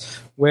to this,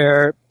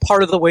 where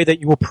part of the way that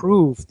you will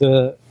prove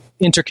the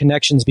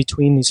interconnections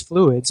between these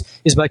fluids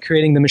is by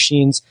creating the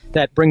machines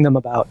that bring them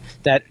about,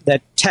 that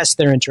test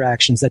their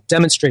interactions, that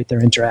demonstrate their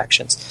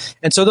interactions.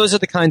 And so those are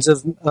the kinds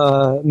of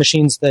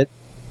machines that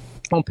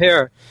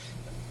Ampere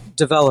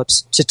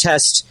develops to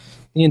test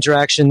the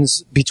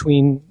interactions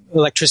between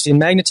electricity and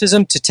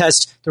magnetism, to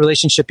test the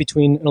relationship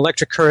between an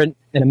electric current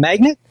and a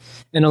magnet,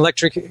 and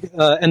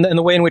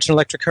the way in which an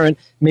electric current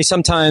may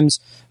sometimes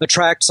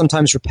attract,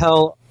 sometimes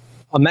repel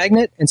a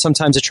magnet, and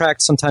sometimes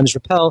attract, sometimes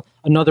repel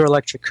another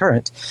electric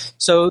current.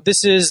 So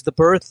this is the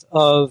birth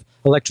of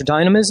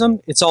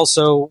electrodynamism. It's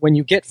also when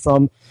you get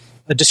from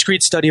a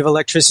discrete study of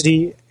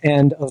electricity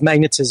and of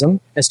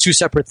magnetism as two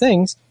separate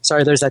things,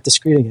 sorry, there's that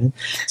discrete again,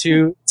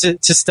 to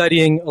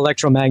studying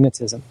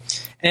electromagnetism.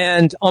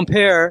 And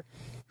Ampere,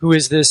 who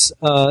is this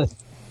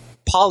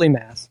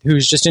polymath,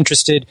 who's just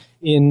interested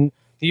in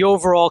the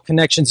overall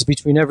connections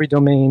between every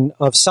domain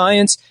of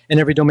science and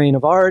every domain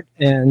of art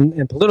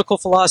and political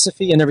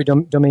philosophy and every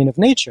domain of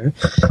nature,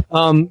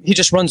 he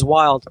just runs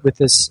wild with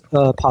this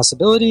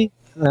possibility,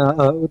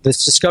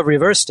 this discovery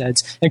of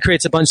Ørsted's, and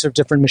creates a bunch of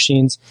different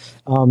machines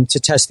to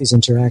test these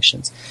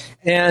interactions.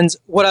 And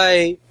what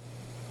I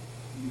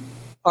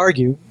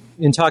argue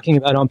in talking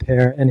about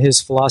Ampere and his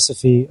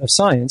philosophy of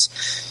science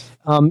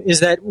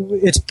is that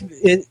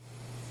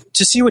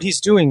to see what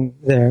he's doing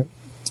there,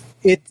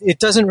 it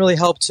doesn't really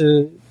help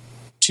to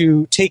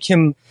take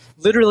him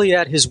literally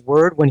at his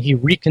word when he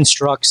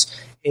reconstructs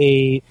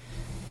a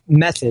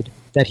method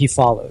that he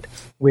followed,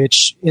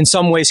 which in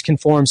some ways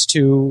conforms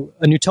to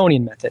a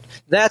Newtonian method.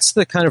 That's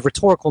the kind of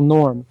rhetorical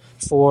norm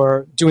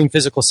for doing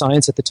physical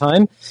science at the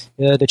time,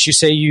 that you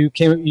say you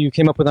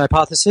came up with an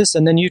hypothesis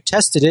and then you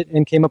tested it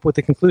and came up with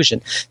a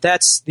conclusion.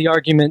 That's the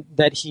argument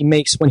that he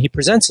makes when he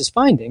presents his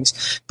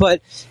findings.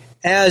 But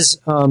as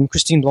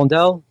Christine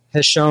Blondel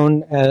has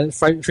shown,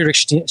 Friedrich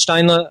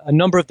Steinle, a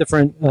number of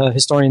different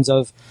historians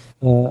of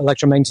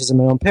electromagnetism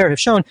and Ampere have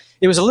shown,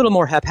 it was a little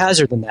more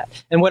haphazard than that.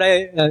 And what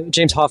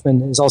James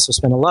Hoffman has also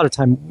spent a lot of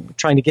time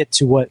trying to get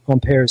to what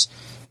Ampere's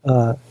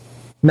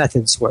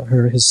methods were,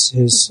 or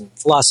his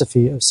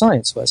philosophy of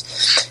science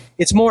was.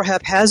 It's more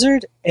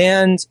haphazard,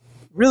 and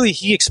really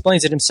he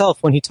explains it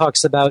himself when he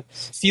talks about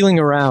feeling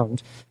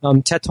around,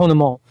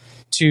 tâtonnement,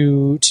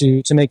 to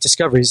make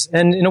discoveries.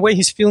 And in a way,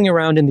 he's feeling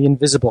around in the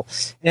invisible.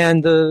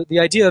 And the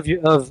idea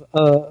of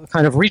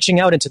kind of reaching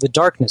out into the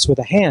darkness with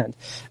a hand,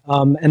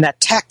 and that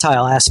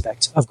tactile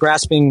aspect of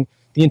grasping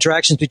the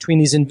interactions between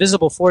these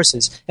invisible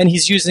forces. And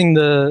he's using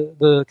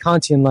the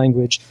Kantian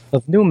language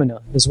of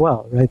noumena as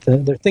well, right?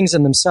 They're things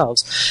in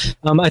themselves.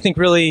 I think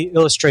really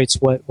illustrates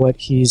what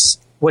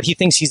he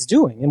thinks he's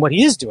doing and what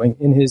he is doing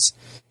in his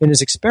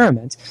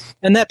experiment.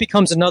 And that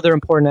becomes another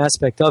important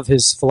aspect of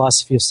his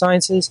philosophy of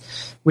sciences,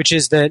 which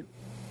is that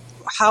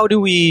how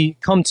do we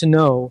come to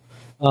know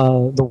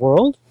the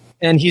world?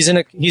 And he's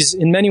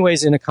in many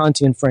ways in a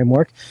Kantian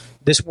framework,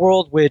 this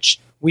world which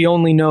we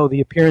only know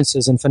the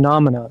appearances and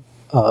phenomena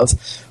of,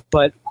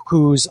 but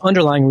whose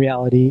underlying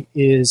reality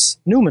is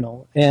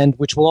noumenal and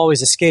which will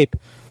always escape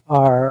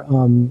our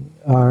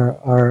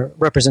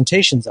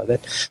representations of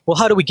it. Well,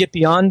 how do we get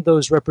beyond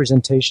those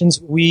representations?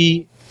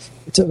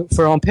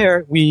 For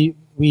Ampere, we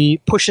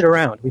push it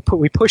around.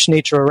 We push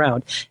nature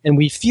around, and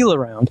we feel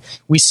around.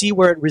 We see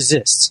where it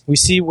resists. We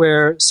see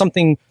where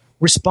something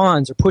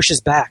responds or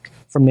pushes back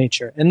from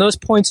nature. And those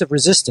points of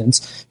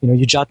resistance,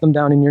 you jot them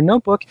down in your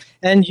notebook,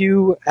 and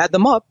you add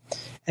them up,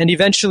 and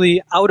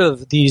eventually, out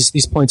of these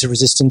points of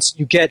resistance,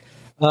 you get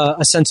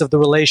a sense of the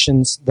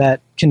relations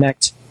that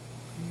connect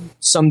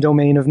some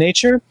domain of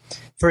nature.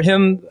 For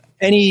him,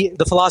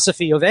 the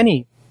philosophy of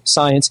any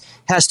science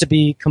has to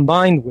be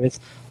combined with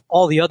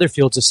all the other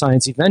fields of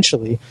science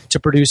eventually to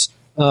produce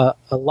a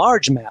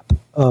large map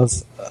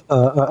of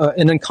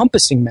an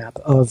encompassing map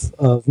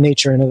of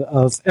nature and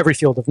of every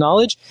field of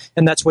knowledge.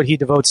 And that's what he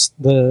devotes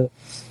the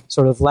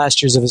sort of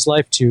last years of his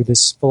life to,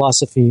 this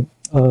philosophy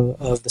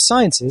of the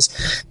sciences.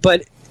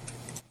 But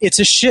it's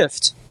a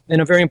shift, and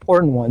a very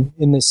important one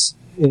in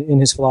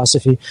his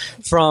philosophy,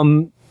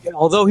 from,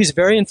 although he's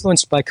very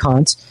influenced by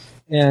Kant,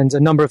 and a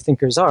number of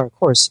thinkers are, of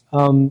course,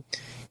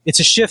 it's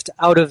a shift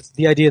out of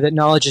the idea that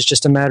knowledge is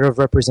just a matter of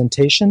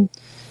representation,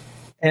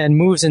 and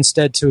moves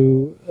instead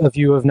to a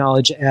view of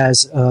knowledge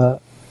as an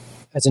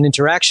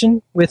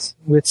interaction with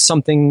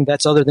something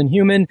that's other than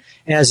human,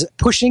 as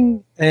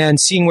pushing and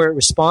seeing where it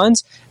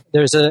responds.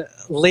 There's a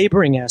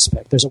laboring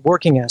aspect. There's a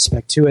working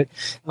aspect to it.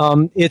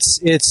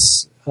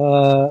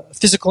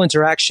 Physical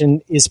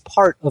interaction is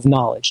part of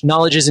knowledge.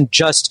 Knowledge isn't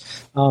just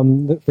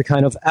the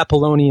kind of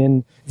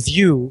Apollonian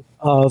view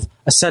of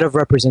a set of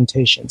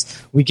representations.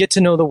 We get to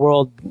know the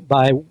world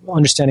by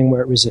understanding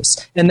where it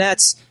resists, and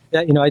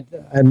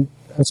I'm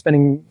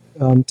spending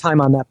time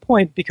on that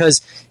point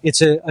because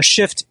it's a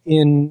shift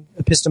in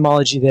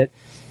epistemology that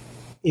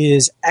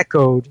is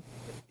echoed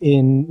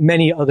in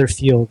many other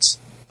fields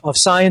of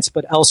science,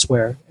 but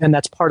elsewhere. And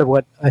that's part of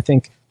what I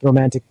think the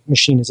Romantic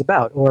Machine is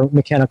about, or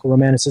mechanical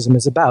romanticism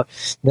is about,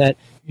 that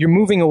you're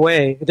moving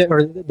away,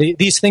 or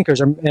these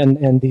thinkers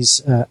and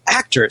these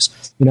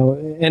actors,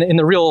 and in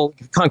the real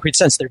concrete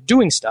sense, they're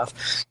doing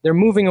stuff. They're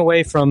moving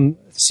away from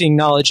seeing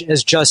knowledge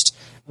as just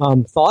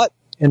thought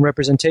and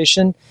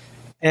representation,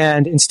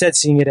 and instead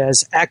seeing it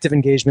as active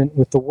engagement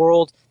with the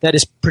world that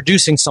is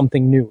producing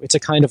something new. It's a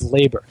kind of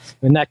labor.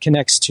 And that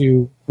connects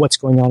to what's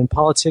going on in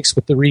politics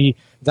with the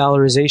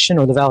revalorization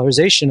or the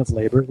valorization of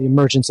labor, the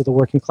emergence of the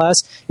working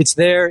class. It's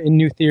there in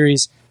new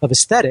theories of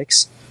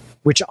aesthetics,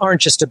 which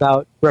aren't just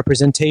about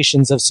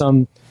representations of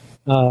some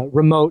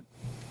remote,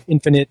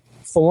 infinite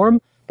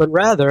form, but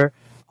rather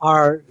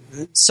are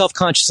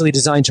self-consciously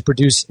designed to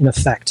produce an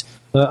effect,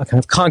 a kind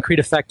of concrete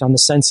effect on the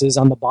senses,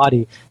 on the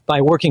body,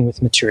 by working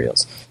with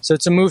materials. So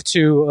it's a move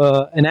to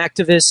an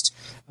activist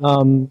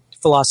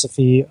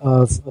philosophy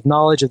of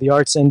knowledge, of the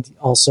arts, and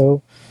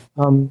also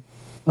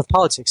of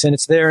politics. And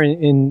it's there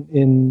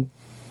in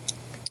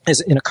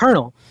a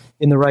kernel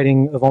in the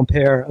writing of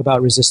Ampère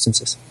about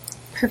resistances.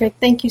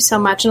 Perfect. Thank you so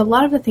much. And a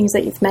lot of the things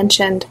that you've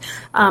mentioned,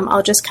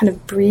 I'll just kind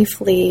of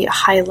briefly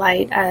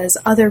highlight as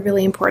other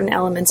really important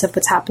elements of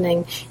what's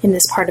happening in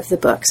this part of the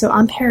book. So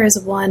Ampère is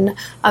one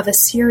of a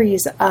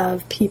series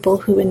of people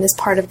who in this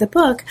part of the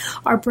book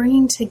are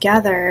bringing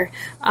together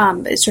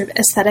sort of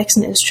aesthetics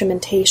and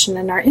instrumentation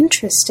and are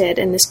interested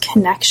in this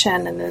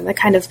connection and then the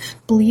kind of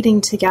bleeding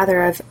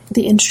together of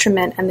the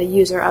instrument and the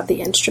user of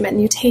the instrument.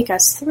 And you take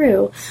us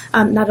through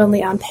not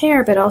only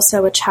Ampère, but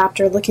also a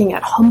chapter looking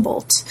at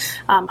Humboldt's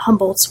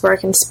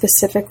work, and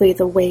specifically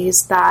the ways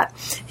that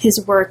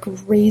his work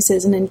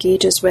raises and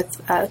engages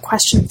with a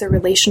question of the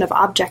relation of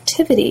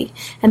objectivity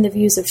and the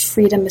views of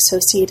freedom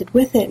associated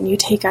with it. And you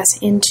take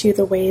us into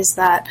the ways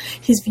that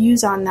his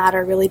views on that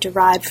are really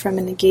derived from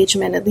an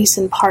engagement, at least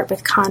in part,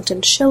 with Kant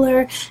and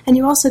Schiller. And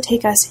you also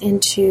take us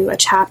into a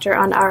chapter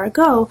on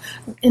Arago,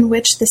 in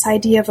which this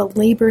idea of a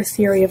labor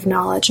theory of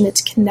knowledge and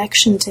its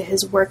connection to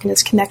his work and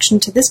its connection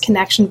to this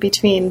connection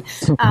between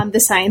the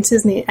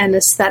sciences and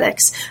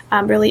aesthetics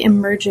really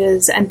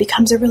emerges and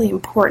becomes a really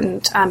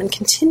important and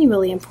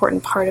continually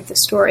important part of the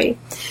story.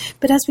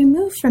 But as we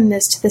move from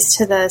this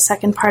to the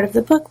second part of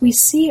the book, we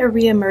see a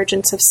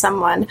reemergence of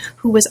someone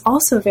who was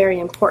also very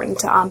important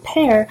to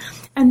Ampère,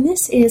 and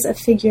this is a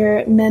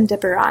figure, Maine de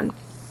Biran.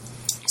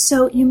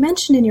 So you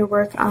mentioned in your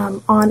work on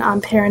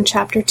Ampère in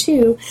Chapter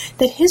 2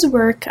 that his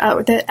work,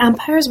 that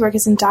Ampère's work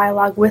is in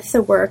dialogue with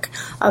the work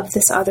of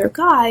this other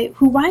guy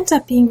who winds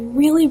up being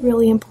really,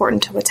 really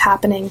important to what's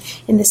happening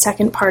in the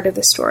second part of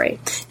the story.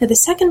 Now, the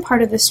second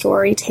part of the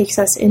story takes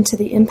us into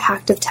the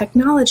impact of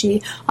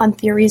technology on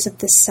theories of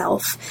the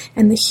self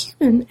and the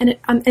human,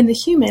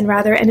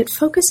 and it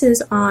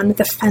focuses on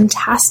the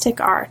fantastic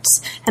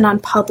arts and on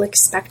public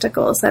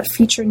spectacles that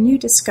feature new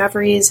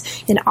discoveries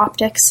in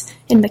optics,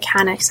 in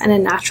mechanics, and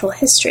in natural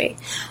history.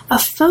 A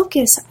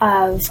focus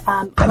of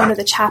one of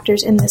the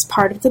chapters in this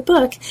part of the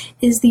book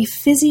is the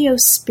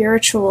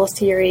physio-spiritual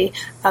theory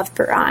of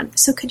Biran.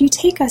 So could you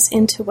take us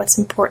into what's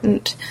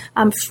important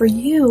for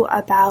you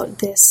about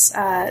this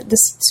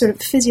sort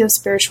of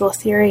physio-spiritual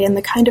theory and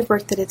the kind of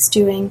work that it's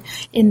doing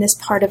in this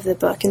part of the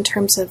book in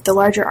terms of the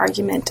larger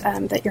argument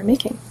that you're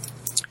making?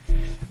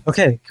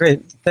 Okay,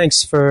 great.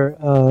 Thanks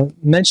for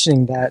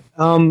mentioning that.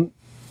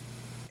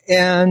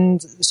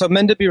 And so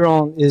Maine de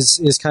Biran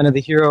is kind of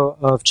the hero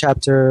of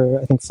chapter,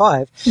 I think,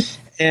 5,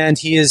 and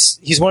he's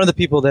one of the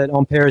people that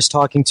Ampère is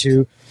talking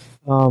to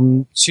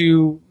come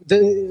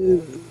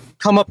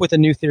up with a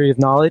new theory of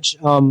knowledge.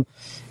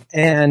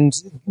 And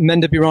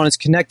Maine de Biran is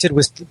connected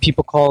with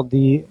people called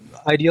the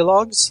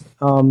ideologues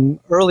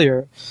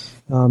earlier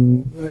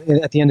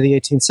at the end of the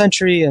 18th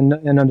century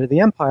and under the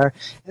Empire,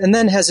 and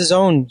then has his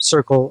own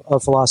circle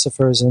of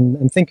philosophers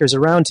and thinkers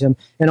around him,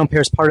 and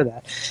Ampère is part of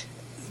that.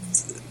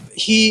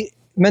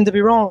 Maine de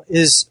Biran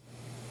is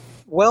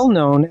well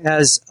known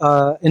as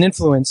an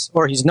influence,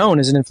 or he's known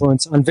as an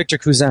influence on Victor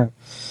Cousin,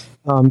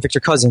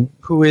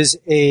 who is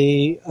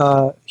a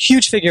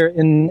huge figure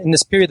in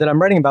this period that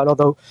I'm writing about,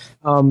 although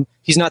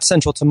he's not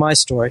central to my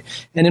story.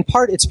 And in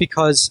part, it's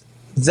because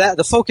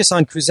the focus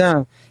on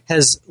Cousin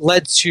has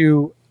led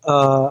to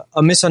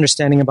a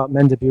misunderstanding about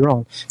Maine de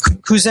Biran.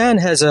 Cousin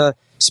has a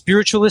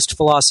spiritualist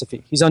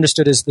philosophy. He's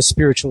understood as the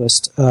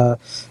spiritualist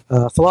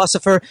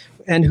philosopher,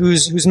 and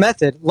whose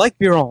method, like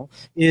Biran,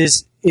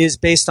 is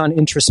based on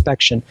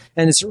introspection,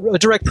 and it's a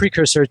direct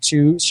precursor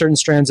to certain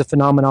strands of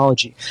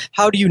phenomenology.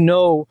 How do you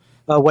know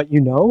what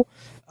you know?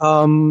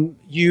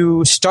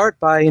 You start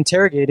by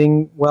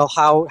interrogating, well,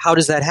 how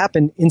does that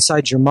happen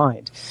inside your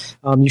mind?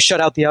 You shut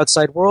out the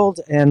outside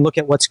world and look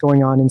at what's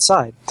going on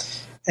inside.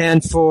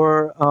 And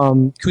for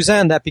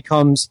Cousin, that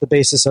becomes the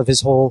basis of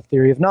his whole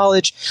theory of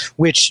knowledge,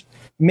 which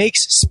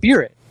makes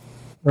spirit,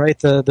 right,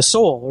 the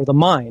soul or the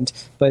mind,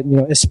 but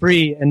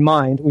esprit and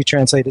mind we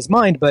translate as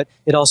mind, but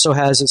it also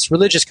has its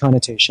religious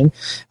connotation.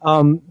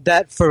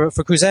 That for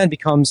Cousin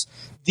becomes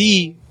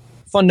the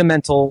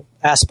fundamental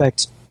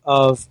aspect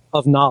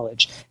of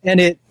knowledge, and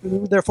it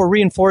therefore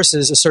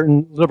reinforces a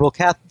certain liberal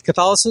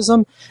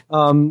Catholicism.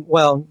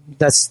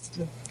 That's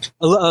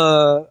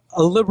a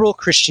liberal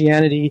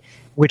Christianity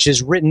which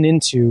is written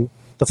into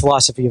the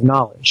philosophy of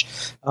knowledge.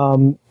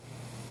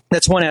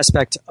 That's one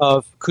aspect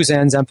of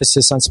Cousin's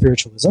emphasis on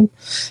spiritualism.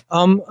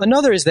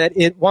 Another is that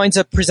it winds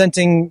up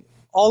presenting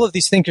all of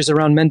these thinkers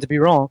around Mende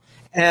Biran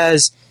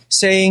as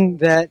saying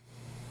that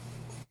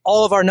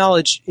all of our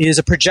knowledge is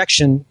a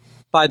projection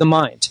by the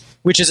mind,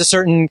 which is a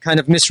certain kind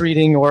of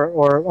misreading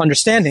or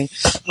understanding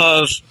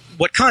of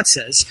what Kant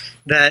says,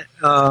 that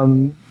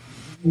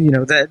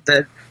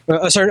that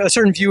a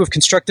certain view of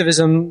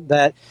constructivism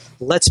that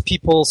lets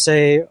people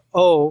say,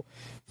 oh,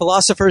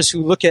 philosophers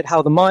who look at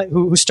how the mind,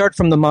 who start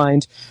from the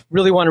mind,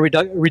 really want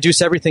to reduce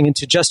everything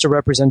into just a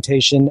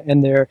representation,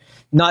 and they're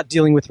not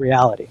dealing with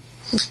reality.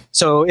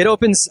 So it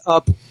opens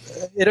up,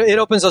 it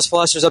opens those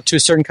philosophers up to a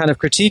certain kind of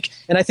critique,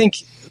 and I think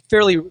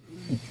fairly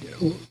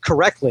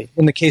correctly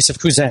in the case of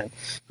Cousin,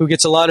 who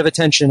gets a lot of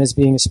attention as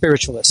being a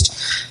spiritualist.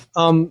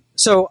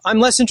 So I'm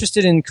less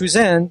interested in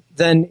Cousin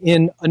than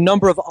in a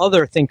number of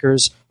other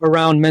thinkers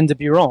around Mende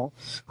Biran,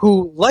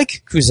 who,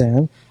 like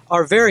Cousin,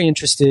 are very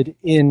interested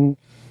in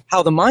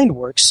how the mind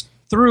works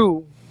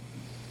through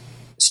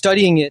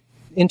studying it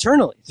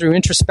internally, through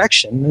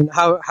introspection, and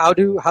how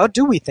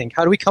do we think?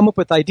 How do we come up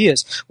with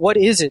ideas? What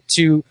is it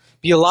to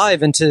be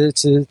alive and to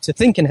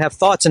think and have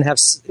thoughts and have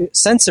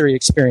sensory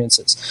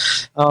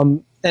experiences?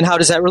 And how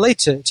does that relate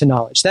to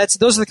knowledge?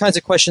 Those are the kinds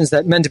of questions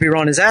that Mende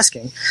Biran is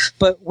asking.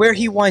 But where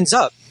he winds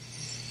up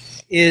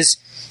is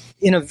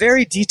in a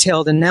very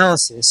detailed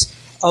analysis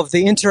of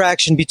the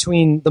interaction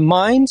between the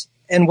mind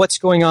and what's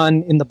going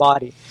on in the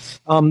body.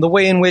 The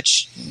way in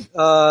which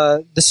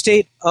the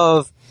state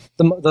of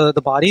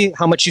the body,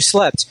 how much you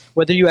slept,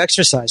 whether you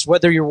exercised,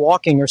 whether you're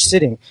walking or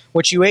sitting,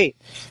 what you ate,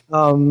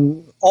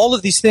 all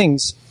of these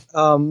things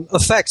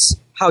affects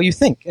how you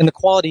think and the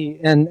quality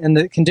and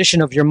the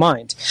condition of your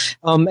mind,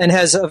 and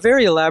has a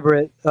very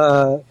elaborate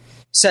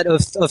set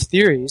of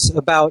theories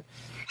about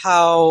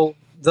how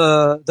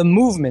the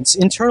movements,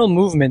 internal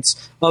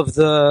movements of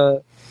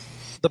the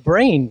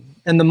brain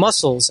and the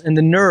muscles and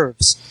the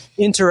nerves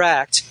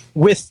interact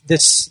with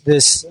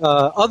this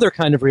other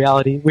kind of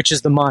reality, which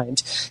is the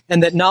mind,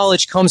 and that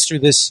knowledge comes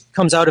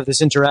out of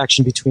this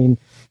interaction between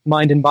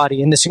mind and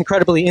body in this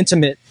incredibly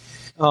intimate,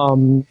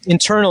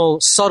 internal,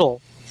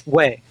 subtle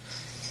way.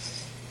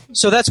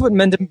 So that's what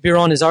Mende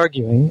Biran is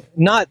arguing,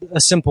 not a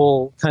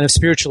simple kind of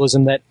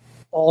spiritualism that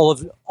all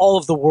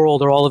of the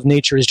world or all of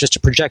nature is just a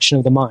projection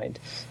of the mind.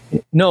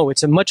 No,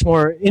 it's a much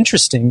more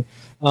interesting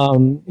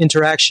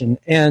interaction.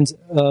 And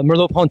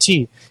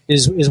Merleau-Ponty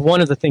is one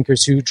of the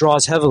thinkers who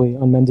draws heavily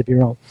on Mende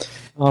Biran.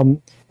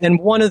 And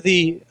one of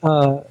the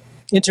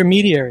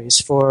intermediaries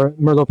for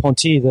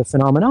Merleau-Ponty, the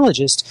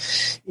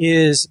phenomenologist,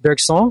 is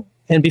Bergson.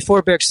 And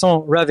before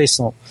Bergson,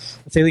 Ravesson,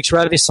 Félix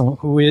Ravesson,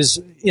 who is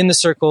in the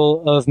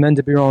circle of Mende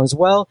Biran as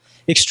well,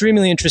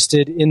 extremely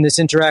interested in this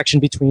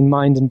interaction between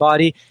mind and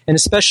body, and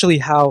especially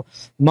how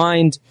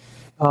the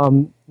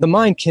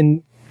mind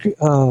can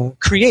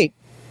create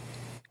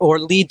or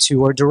lead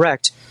to or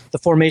direct the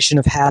formation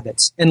of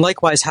habits, and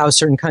likewise how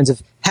certain kinds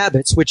of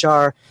habits, which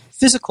are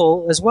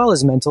physical as well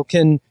as mental,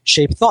 can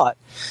shape thought,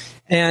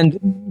 and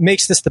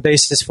makes this the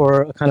basis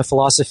for a kind of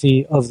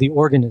philosophy of the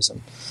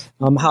organism.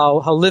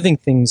 How living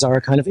things are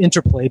a kind of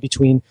interplay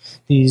between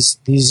these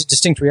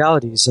distinct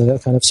realities, a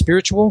kind of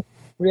spiritual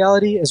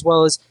reality as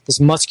well as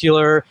this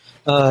muscular,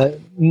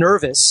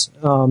 nervous,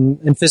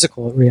 and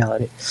physical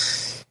reality.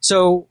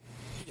 So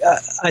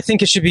I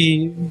think it should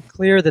be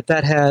clear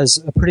that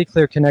has a pretty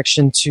clear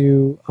connection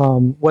to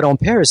what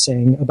Ampère is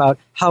saying about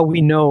how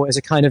we know as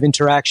a kind of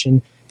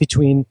interaction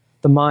between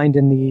the mind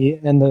and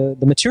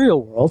the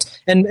material world,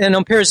 and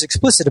Ampère is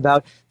explicit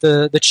about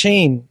the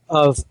chain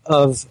of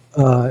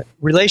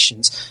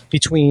relations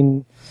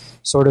between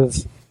sort of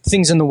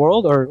things in the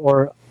world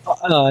or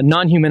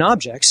non-human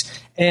objects,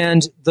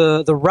 and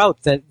the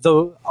route that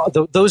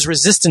those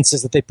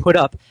resistances that they put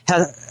up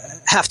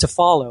have to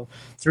follow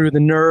through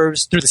the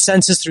nerves, through the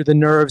senses, through the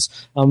nerves,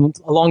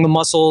 along the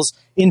muscles,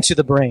 into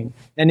the brain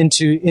and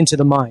into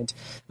the mind.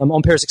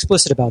 Ampère is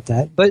explicit about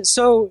that, but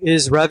so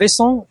is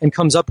Ravesson, and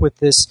comes up with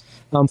this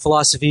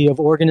philosophy of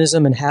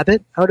organism and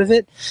habit out of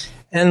it.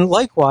 And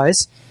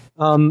likewise,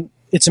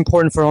 it's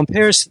important for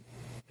Ampère's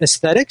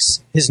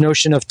aesthetics, his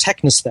notion of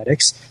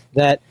technesthetics,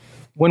 that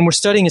when we're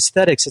studying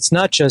aesthetics, it's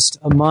not just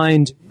a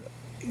mind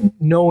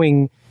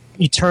knowing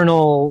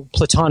eternal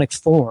Platonic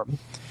form.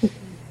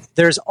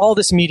 There's all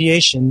this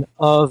mediation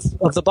of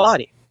the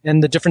body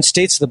and the different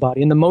states of the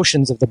body and the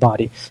motions of the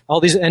body, all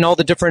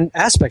the different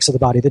aspects of the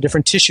body, the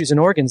different tissues and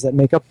organs that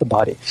make up the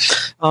body.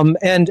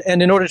 And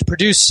in order to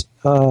produce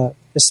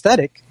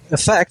aesthetic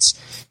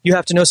effects, you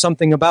have to know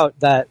something about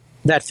that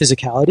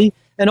physicality,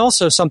 and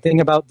also something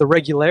about the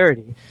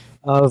regularity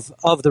of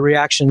the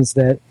reactions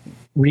that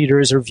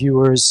readers or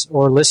viewers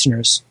or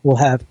listeners will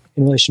have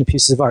in relation to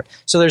pieces of art.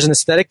 So there's an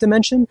aesthetic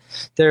dimension.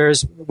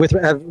 There's, with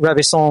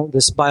Ravesson,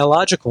 this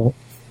biological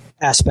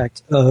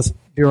aspect of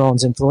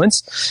Biron's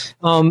influence.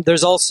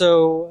 There's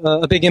also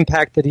a big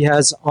impact that he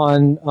has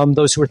on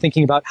those who are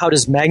thinking about how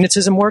does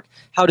magnetism work?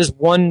 How does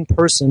one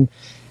person,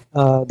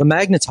 the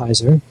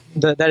magnetizer,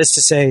 that is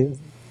to say,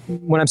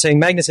 when I'm saying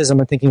magnetism,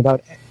 I'm thinking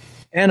about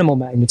animal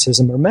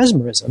magnetism or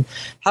mesmerism.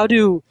 How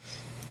do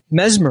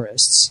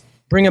mesmerists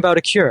bring about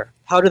a cure?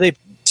 How do they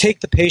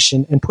take the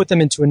patient and put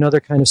them into another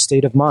kind of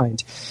state of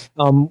mind?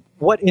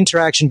 What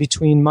interaction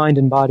between mind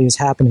and body is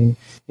happening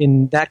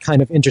in that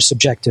kind of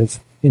intersubjective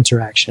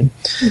interaction?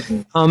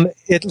 Mm-hmm.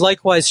 It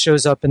likewise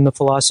shows up in the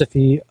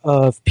philosophy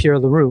of Pierre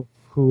Leroux,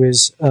 who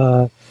is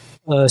a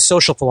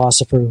social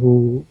philosopher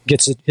who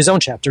gets his own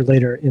chapter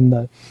later in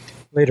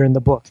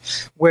the book,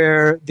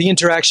 where the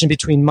interaction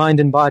between mind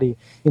and body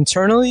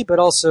internally but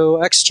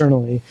also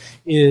externally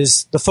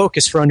is the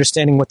focus for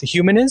understanding what the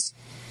human is.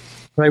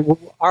 Right?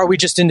 Are we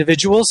just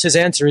individuals? His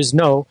answer is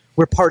no.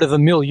 We're part of a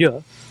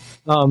milieu.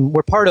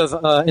 We're part of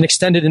an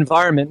extended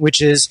environment,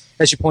 which is,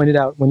 as you pointed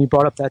out when you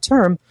brought up that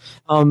term,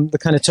 the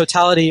kind of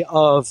totality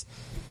of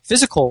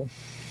physical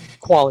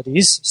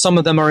qualities. Some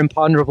of them are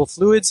imponderable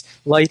fluids,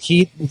 light,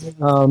 heat.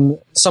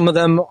 Some of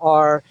them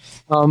are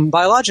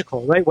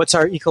biological, right? What's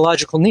our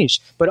ecological niche?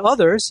 But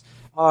others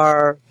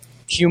are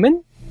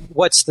human.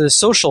 What's the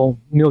social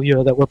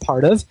milieu that we're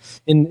part of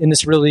in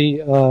this really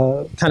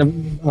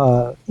kind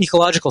of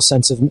ecological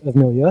sense of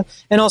milieu?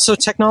 And also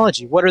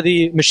technology. What are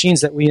the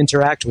machines that we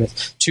interact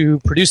with to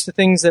produce the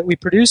things that we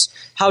produce?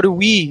 How do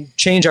we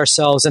change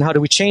ourselves, and how do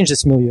we change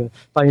this milieu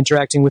by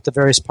interacting with the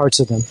various parts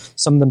of them,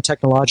 some of them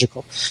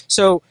technological?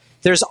 So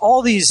there's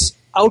all these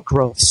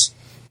outgrowths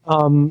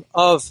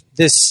of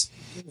this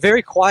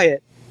very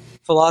quiet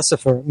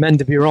philosopher, Mende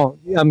de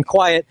Biron.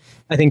 Quiet,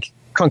 I think,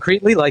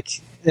 concretely, like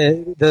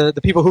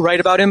the people who write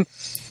about him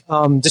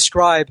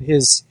describe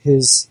his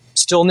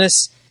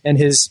stillness and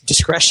his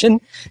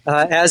discretion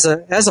as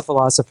a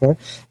philosopher,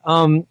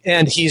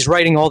 and he's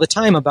writing all the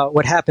time about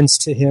what happens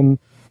to him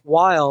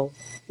while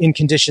in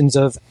conditions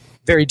of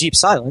very deep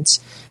silence.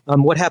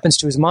 What happens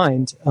to his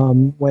mind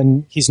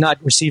when he's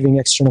not receiving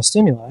external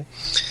stimuli,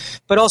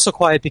 but also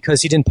quiet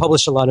because he didn't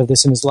publish a lot of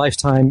this in his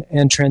lifetime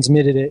and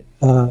transmitted it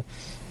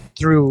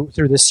through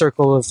this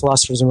circle of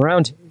philosophers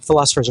around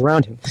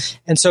him.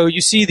 And so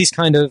you see these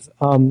kind of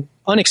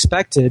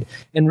unexpected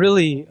and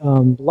really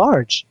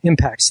large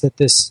impacts that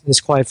this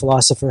quiet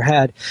philosopher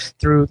had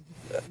through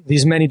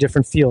these many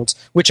different fields,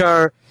 which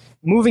are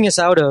moving us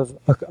out of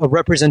a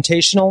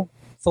representational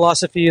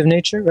philosophy of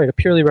nature, right? A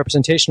purely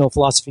representational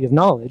philosophy of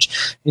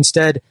knowledge.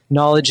 Instead,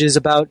 knowledge is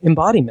about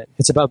embodiment.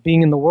 It's about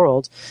being in the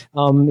world.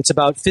 It's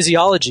about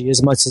physiology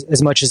as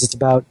much as it's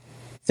about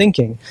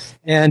thinking.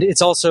 And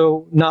it's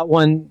also not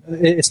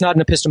it's not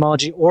an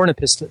epistemology or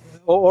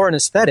an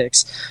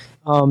aesthetics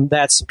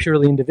that's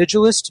purely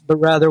individualist, but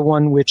rather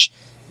one which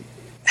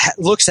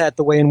looks at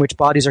the way in which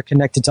bodies are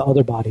connected to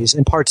other bodies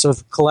and parts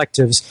of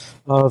collectives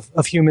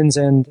of humans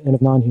and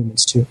of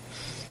non-humans too.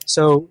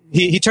 So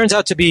he turns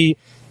out to be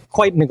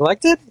quite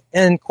neglected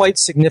and quite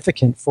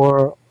significant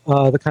for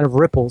the kind of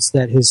ripples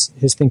that his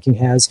thinking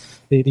has,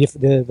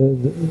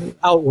 the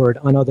outward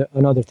on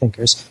other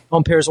thinkers.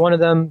 Ampère is one of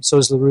them. So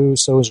is Leroux.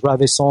 So is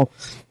Ravesson,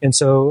 and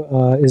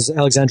so is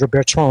Alexandre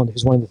Bertrand,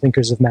 who's one of the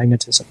thinkers of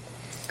magnetism.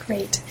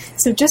 Great.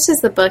 So just as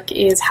the book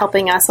is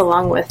helping us,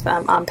 along with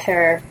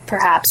Ampère,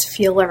 perhaps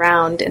feel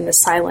around in the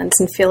silence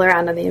and feel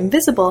around in the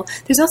invisible,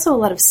 there's also a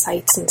lot of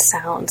sights and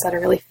sounds that are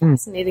really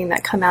fascinating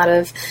that come out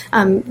of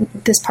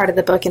this part of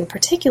the book in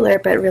particular,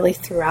 but really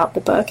throughout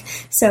the book.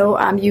 So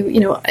you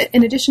know,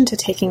 in addition to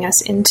taking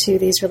us into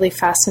these really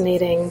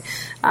fascinating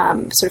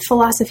sort of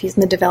philosophies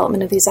and the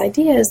development of these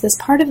ideas, this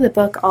part of the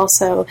book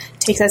also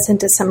takes us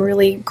into some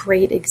really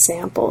great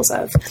examples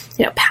of,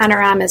 you know,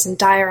 panoramas and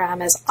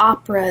dioramas,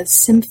 operas,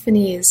 symphonies.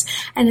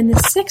 And in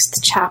the 6th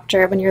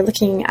chapter, when you're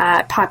looking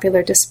at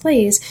popular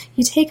displays,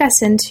 you take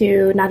us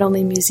into not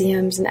only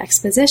museums and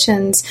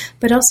expositions,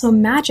 but also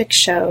magic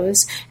shows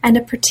and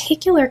a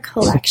particular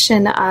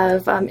collection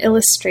of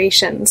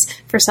illustrations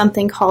for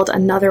something called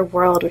Another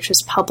World, which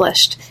was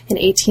published in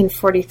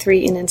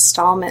 1843 in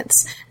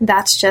installments.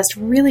 That's just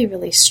really,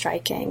 really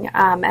striking.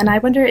 And I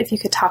wonder if you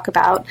could talk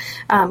about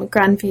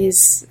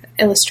Granville's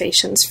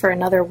illustrations for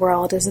Another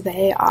World as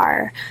they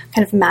are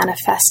kind of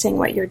manifesting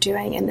what you're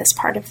doing in this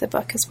part of the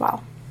book as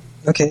well.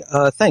 Okay,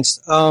 thanks.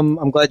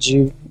 I'm glad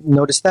you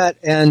noticed that.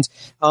 And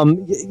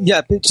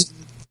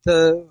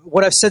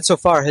what I've said so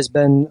far has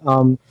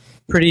been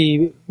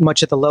pretty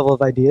much at the level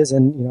of ideas,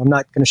 and I'm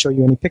not going to show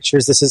you any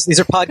pictures. These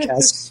are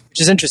podcasts, which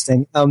is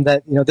interesting.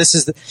 That this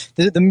is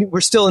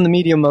we're still in the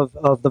medium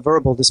of the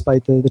verbal,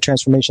 despite the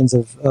transformations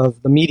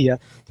of the media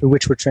through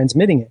which we're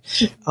transmitting it.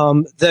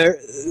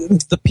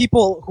 The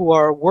people who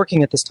are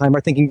working at this time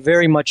are thinking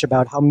very much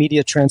about how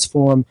media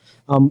transform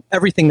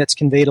everything that's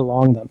conveyed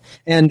along them.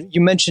 And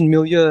you mentioned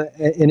milieu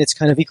in its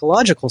kind of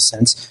ecological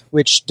sense,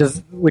 which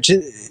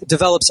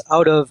develops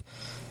out of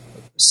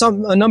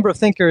a number of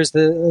thinkers,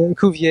 the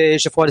Cuvier,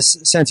 Geoffroy de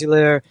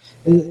Saint-Hilaire,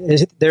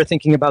 they're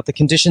thinking about the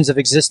conditions of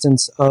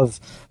existence of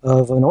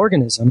an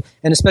organism,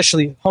 and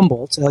especially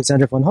Humboldt,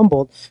 Alexander von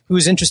Humboldt,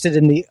 who's interested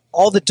in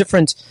all the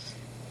different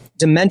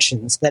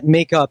dimensions that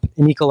make up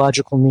an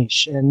ecological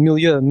niche, and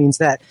milieu means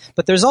that.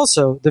 But there's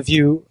also the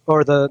view,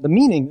 or the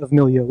meaning of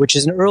milieu, which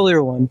is an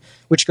earlier one,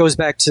 which goes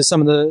back to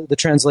some of the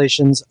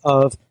translations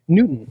of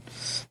Newton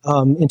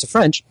into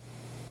French,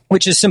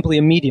 which is simply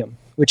a medium,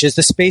 which is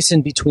the space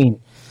in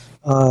between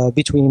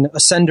a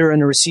sender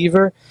and a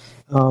receiver,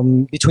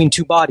 between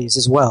two bodies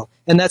as well.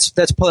 And that's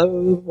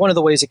one of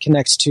the ways it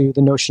connects to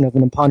the notion of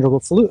an imponderable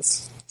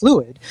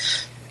fluid.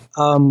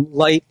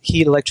 Light,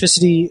 heat,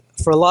 electricity,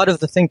 for a lot of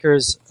the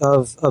thinkers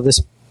of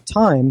this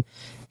time,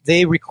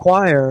 they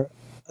require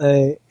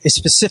a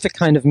specific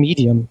kind of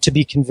medium to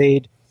be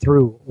conveyed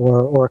through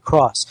or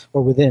across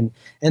or within.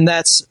 And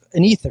that's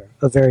an ether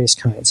of various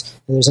kinds.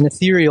 There's an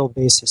ethereal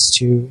basis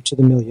to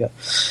the milieu.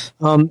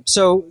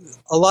 So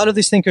a lot of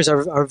these thinkers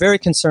are very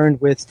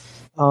concerned with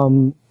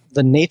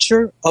the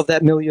nature of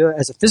that milieu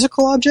as a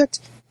physical object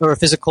or a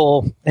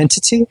physical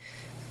entity.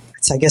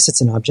 I guess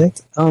it's an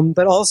object,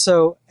 but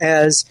also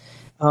as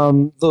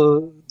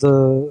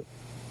the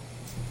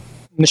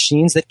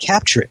machines that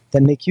capture it,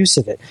 that make use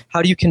of it.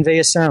 How do you convey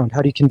a sound?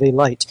 How do you convey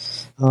light?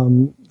 How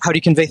do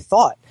you convey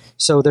thought?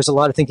 So there's a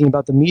lot of thinking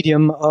about the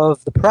medium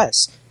of the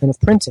press and of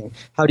printing.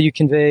 How do you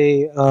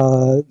convey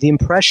the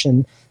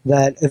impression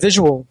that a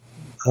visual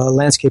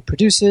landscape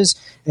produces?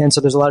 And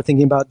so there's a lot of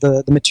thinking about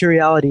the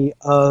materiality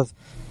of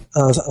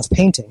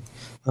painting.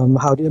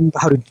 How do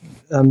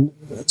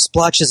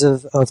splotches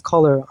of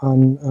color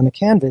on a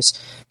canvas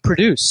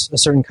produce a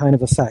certain kind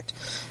of effect?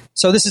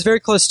 So this is very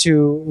close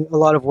to a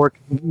lot of work,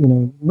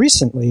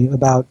 recently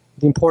about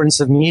the importance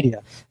of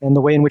media and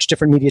the way in which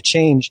different media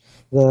change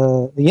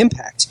the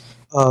impact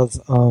of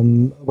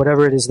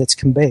whatever it is that's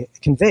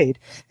conveyed.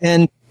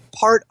 And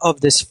part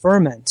of this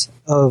ferment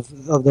of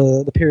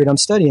the period I'm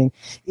studying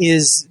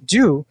is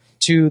due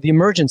to the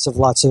emergence of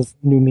lots of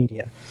new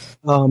media.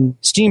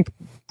 Steam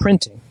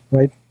printing,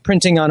 right?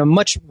 Printing on a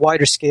much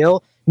wider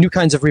scale, new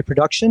kinds of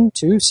reproduction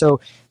too. So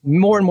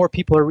more and more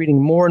people are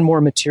reading more and more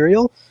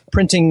material.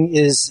 Printing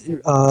is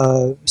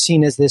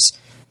seen as this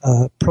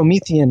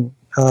Promethean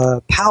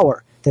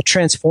power that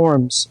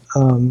transforms,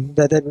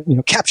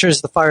 that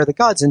captures the fire of the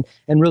gods and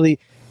really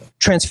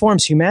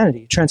transforms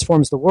humanity,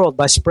 transforms the world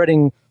by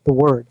spreading the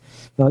word,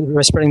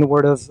 by spreading the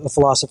word of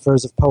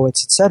philosophers, of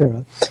poets,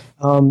 etc.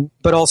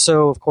 But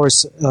also, of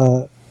course,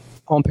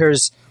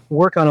 Ampere's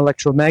work on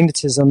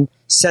electromagnetism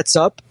sets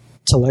up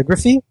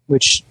telegraphy,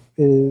 which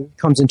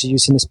comes into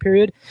use in this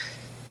period,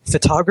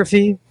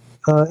 photography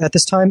at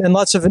this time, and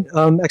lots of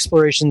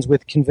explorations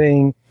with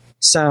conveying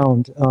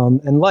sound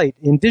and light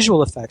in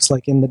visual effects,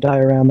 like in the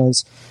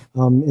dioramas,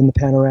 in the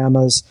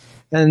panoramas,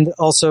 and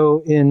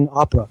also in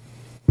opera.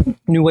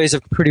 New ways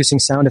of producing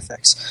sound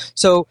effects.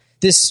 So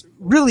this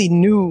really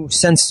new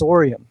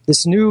sensorium,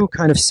 this new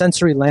kind of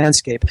sensory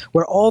landscape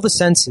where all the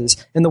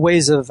senses and the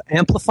ways of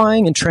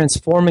amplifying and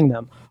transforming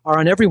them are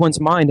on everyone's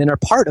mind and are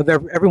part of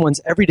everyone's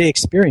everyday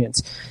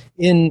experience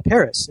in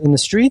Paris, in the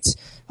streets,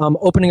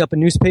 opening up a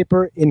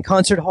newspaper, in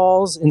concert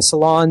halls, in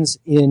salons,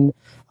 in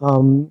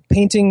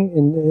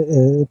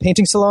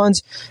painting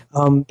salons,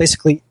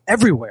 basically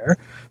everywhere,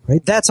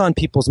 right? That's on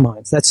people's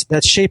minds.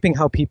 That's shaping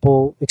how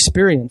people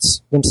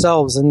experience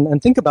themselves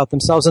and think about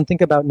themselves and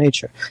think about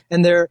nature.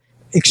 And they're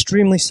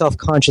extremely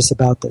self-conscious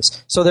about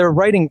this. So they're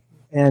writing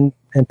and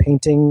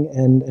painting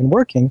and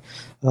working,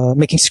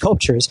 making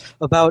sculptures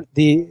about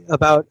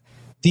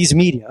these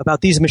media,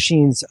 about these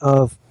machines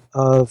of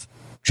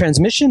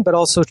transmission, but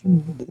also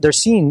they're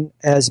seen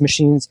as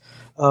machines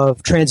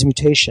of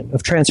transmutation,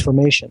 of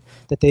transformation,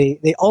 that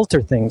they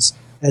alter things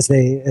as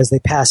they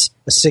pass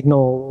a signal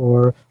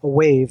or a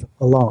wave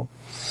along.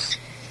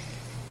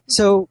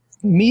 So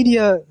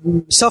media,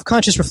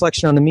 self-conscious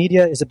reflection on the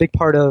media is a big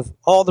part of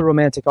all the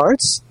Romantic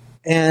arts,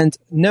 and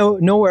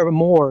nowhere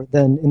more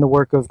than in the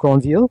work of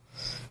Granville,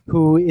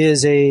 who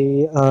is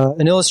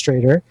an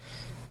illustrator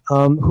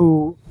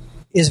who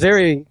is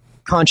very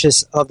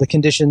conscious of the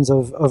conditions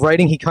of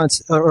writing,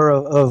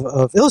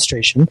 of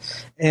illustration,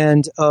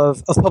 and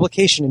of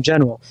publication in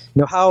general.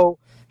 How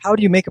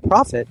do you make a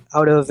profit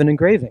out of an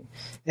engraving?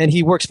 And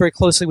he works very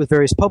closely with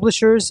various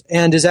publishers,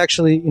 and is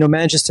actually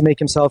manages to make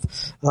himself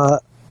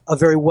a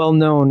very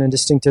well-known and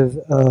distinctive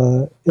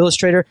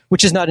illustrator,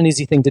 which is not an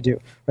easy thing to do,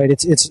 right?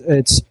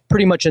 It's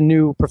pretty much a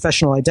new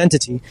professional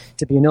identity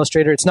to be an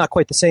illustrator. It's not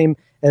quite the same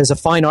as a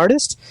fine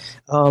artist.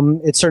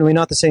 It's certainly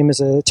not the same as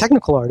a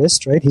technical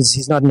artist, right?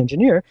 He's not an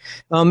engineer.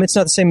 It's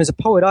not the same as a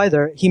poet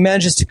either. He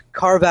manages to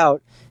carve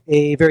out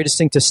a very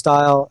distinctive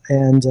style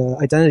and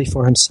identity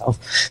for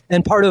himself.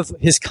 And part of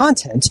his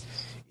content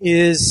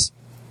is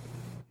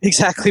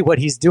exactly what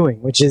he's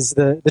doing, which is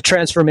the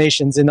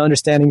transformations and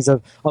understandings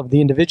of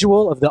the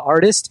individual, of the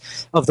artist,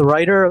 of the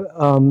writer,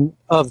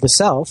 of the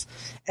self,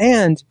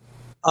 and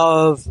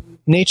of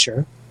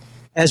nature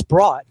as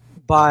brought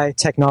by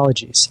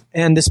technologies.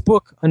 And this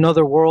book,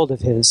 Another World of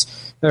his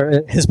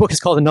book is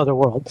called Another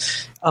World,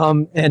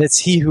 and it's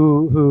he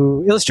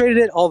who illustrated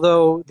it,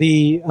 although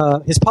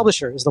his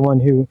publisher is the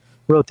one who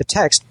wrote the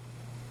text.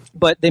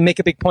 but they make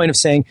a big point of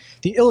saying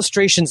the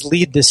illustrations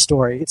lead this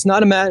story. It's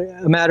not a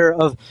matter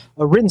of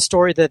a written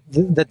story that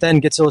then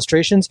gets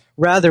illustrations.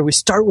 Rather, we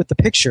start with the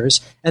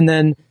pictures, and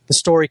then the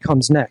story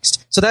comes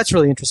next. So that's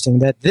really interesting,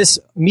 that this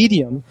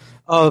medium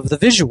of the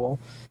visual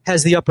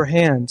has the upper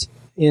hand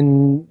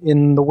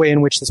in the way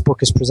in which this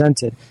book is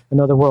presented,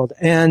 Another World.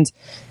 And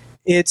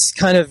it's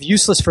kind of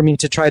useless for me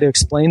to try to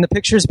explain the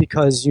pictures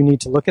because you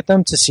need to look at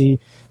them to see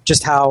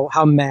just how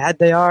mad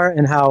they are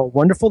and how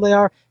wonderful they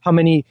are, how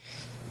many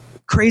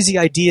crazy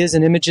ideas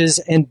and images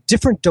and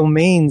different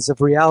domains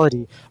of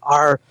reality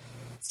are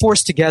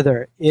forced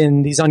together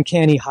in these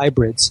uncanny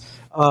hybrids,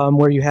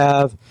 where you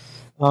have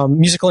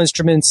musical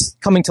instruments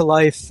coming to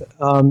life,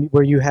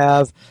 where you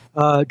have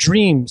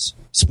dreams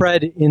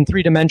spread in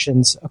 3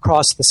 dimensions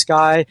across the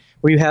sky,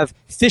 where you have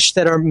fish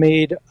that are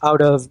made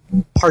out of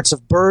parts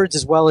of birds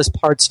as well as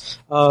parts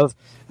of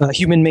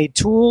human-made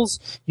tools.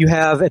 You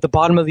have at the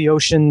bottom of the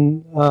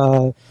ocean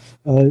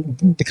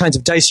the kinds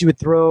of dice you would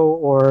throw,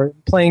 or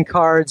playing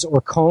cards,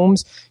 or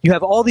combs. You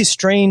have all these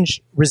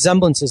strange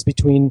resemblances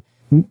between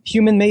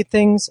human-made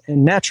things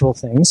and natural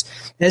things,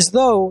 as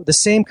though the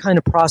same kind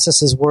of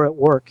processes were at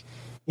work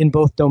in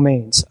both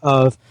domains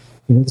of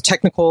the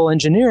technical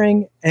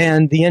engineering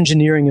and the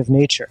engineering of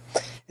nature.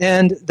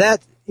 And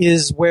that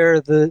is where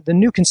the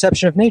new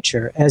conception of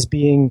nature as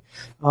being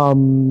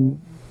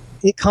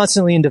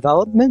constantly in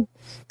development,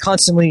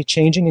 constantly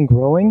changing and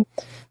growing,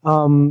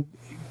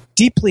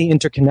 deeply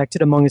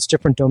interconnected among its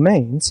different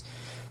domains.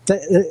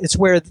 It's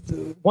where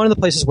one of the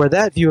places where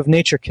that view of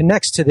nature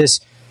connects to this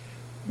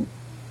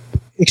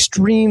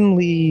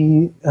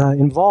extremely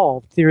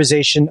involved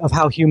theorization of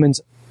how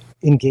humans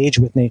engage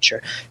with nature,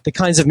 the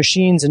kinds of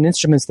machines and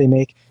instruments they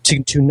make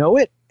to know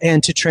it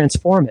and to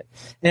transform it.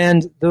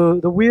 And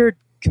the weird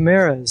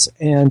chimeras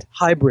and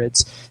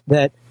hybrids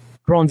that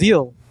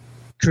Granville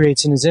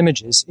creates in his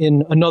images,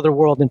 in Another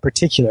World in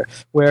particular,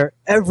 where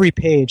every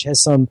page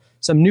has some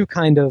new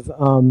kind of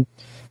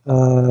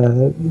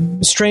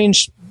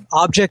strange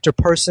object or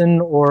person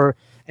or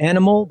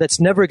animal that's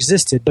never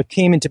existed but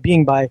came into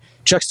being by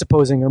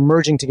juxtaposing or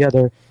merging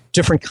together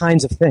different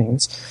kinds of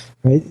things.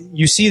 Right?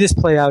 You see this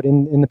play out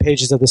in the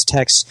pages of this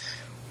text,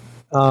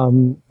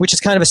 which is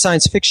kind of a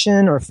science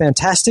fiction or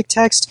fantastic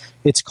text.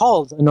 It's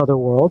called Another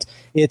World.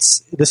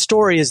 The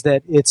story is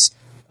that it's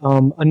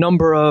a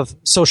number of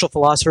social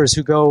philosophers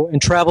who go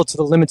and travel to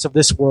the limits of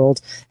this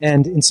world,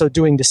 and in so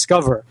doing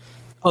discover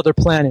other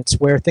planets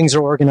where things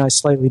are organized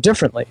slightly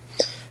differently.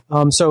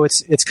 So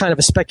it's kind of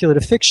a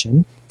speculative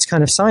fiction. It's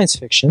kind of science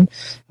fiction.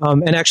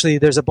 And actually,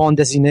 there's a bande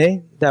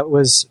dessinée that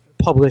was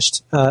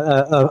published,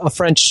 a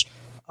French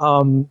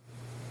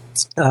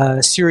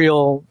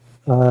serial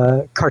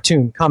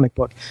cartoon comic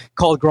book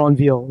called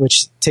Granville,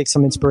 which takes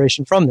some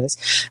inspiration from this.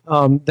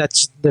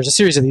 There's a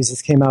series of these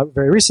that came out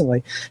very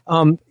recently.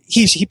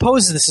 He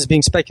poses this as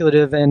being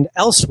speculative and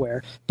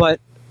elsewhere,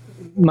 but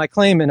my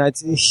claim, and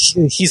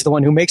he's the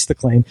one who makes the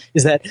claim,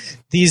 is that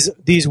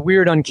these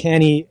weird,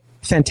 uncanny,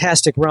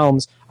 fantastic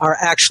realms are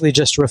actually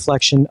just a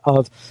reflection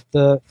of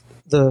the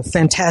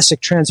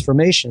fantastic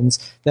transformations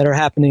that are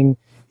happening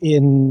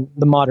in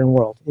the modern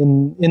world,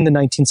 in the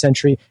 19th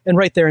century, and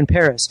right there in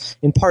Paris,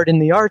 in part in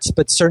the arts,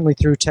 but certainly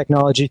through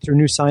technology, through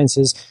new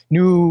sciences,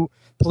 new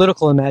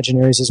political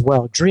imaginaries as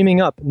well, dreaming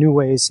up new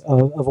ways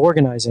of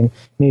organizing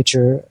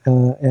nature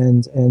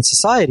and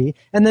society,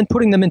 and then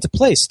putting them into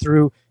place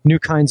through new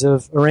kinds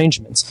of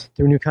arrangements,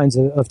 through new kinds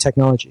of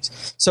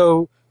technologies.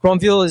 So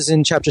Granville is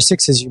in chapter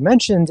 6, as you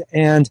mentioned,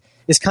 and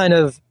is kind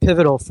of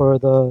pivotal for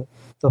the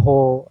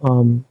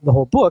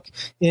whole book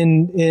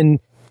in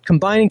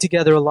combining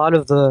together a lot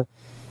of the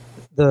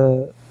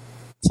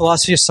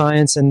philosophy of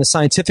science and the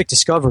scientific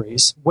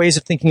discoveries, ways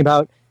of thinking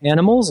about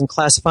animals and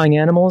classifying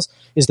animals.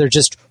 Is there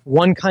just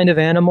one kind of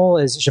animal,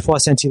 as Geoffroy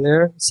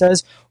Saint-Hilaire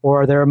says,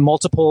 or are there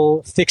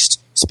multiple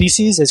fixed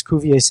species, as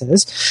Cuvier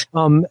says,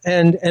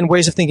 and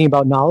ways of thinking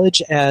about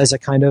knowledge as a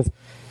kind of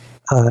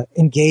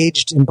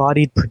engaged,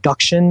 embodied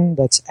production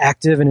that's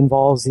active and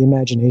involves the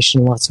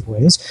imagination in lots of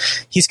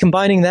ways. He's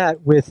combining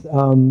that with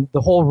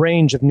the whole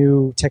range of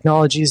new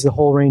technologies, the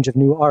whole range of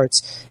new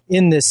arts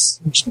in this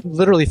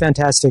literally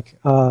fantastic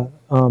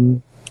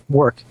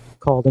work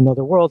called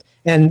Another World.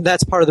 And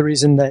that's part of the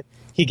reason that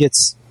he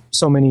gets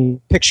so many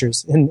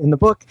pictures in the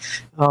book,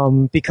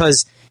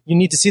 because you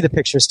need to see the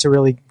pictures to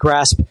really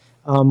grasp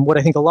what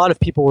I think a lot of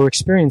people will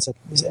experience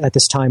at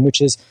this time, which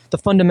is the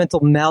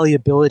fundamental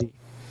malleability,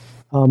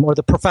 or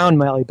the profound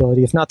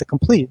malleability, if not the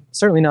complete,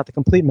 certainly not the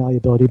complete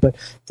malleability, but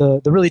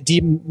the really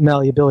deep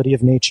malleability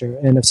of nature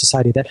and of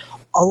society, that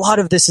a lot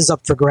of this is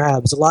up for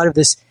grabs. A lot of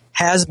this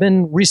has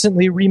been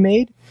recently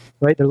remade,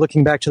 right? They're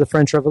looking back to the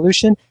French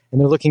Revolution, and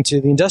they're looking to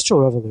the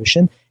Industrial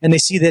Revolution, and they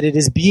see that it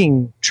is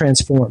being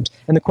transformed.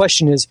 And the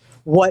question is,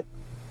 what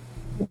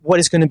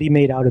is going to be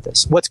made out of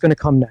this? What's going to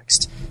come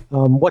next?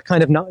 What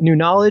kind of new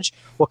knowledge?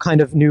 What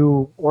kind of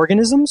new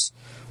organisms?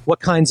 What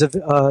kinds of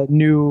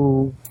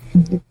new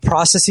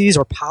processes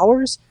or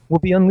powers will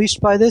be unleashed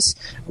by this?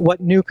 What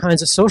new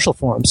kinds of social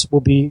forms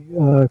will be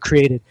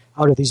created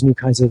out of these new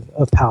kinds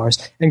of powers?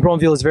 And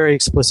Granville is very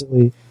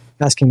explicitly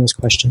asking those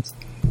questions.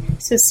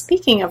 So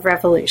speaking of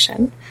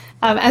revolution,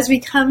 as we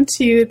come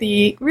to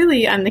the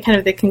kind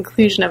of the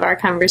conclusion of our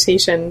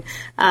conversation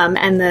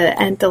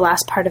and the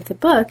last part of the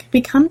book,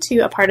 we come to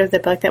a part of the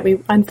book that we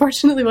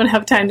unfortunately won't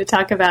have time to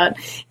talk about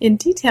in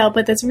detail,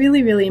 but that's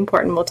really, really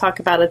important. We'll talk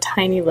about a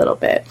tiny little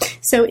bit.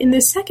 So in the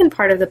second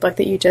part of the book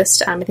that you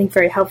just, I think,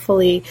 very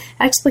helpfully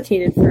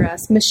explicated for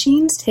us,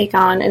 machines take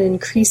on an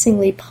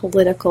increasingly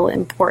political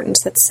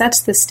importance that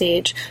sets the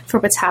stage for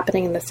what's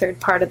happening in the third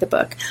part of the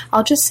book.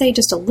 I'll just say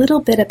just a little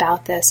bit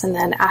about this and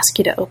then ask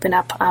you to open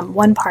up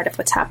one part of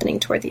what's happening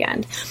toward the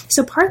end.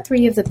 So part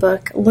 3 of the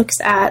book looks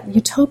at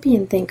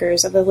utopian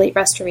thinkers of the late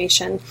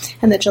Restoration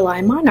and the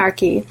July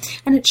monarchy,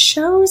 and it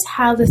shows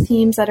how the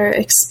themes that are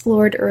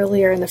explored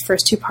earlier in the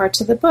first 2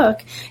 parts of the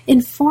book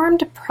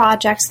informed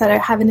projects that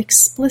have an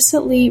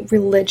explicitly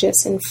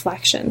religious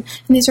inflection.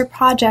 And these are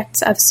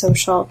projects of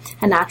social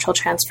and natural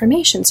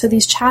transformation. So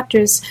these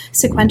chapters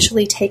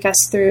sequentially take us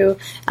through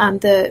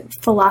the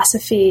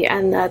philosophy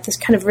and this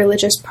kind of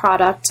religious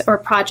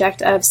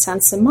project of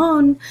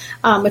Saint-Simon,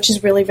 which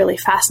is really, really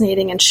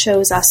fascinating and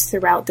shows us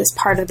throughout this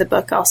part of the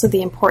book also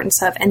the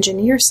importance of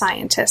engineer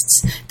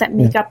scientists that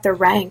make up the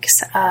ranks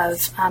of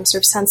sort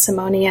of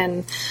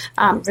Saint-Simonian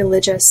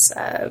religious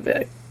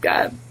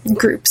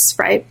groups,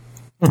 right?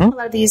 Mm-hmm. A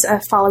lot of these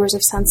followers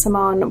of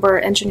Saint-Simon were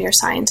engineer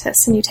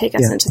scientists, and you take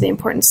us into the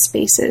important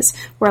spaces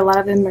where a lot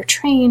of them are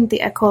trained. The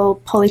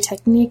École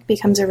Polytechnique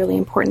becomes a really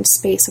important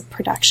space of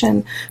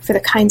production for the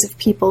kinds of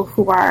people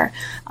who are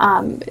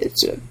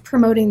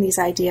promoting these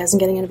ideas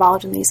and getting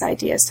involved in these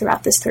ideas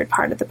throughout this third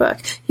part of the book.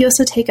 You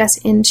also take us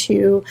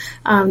into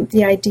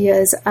the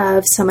ideas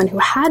of someone who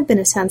had been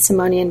a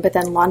Saint-Simonian but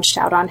then launched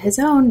out on his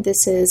own.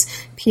 This is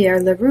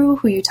Pierre Leroux,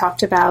 who you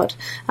talked about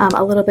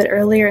a little bit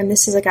earlier, and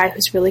this is a guy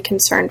who's really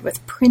concerned with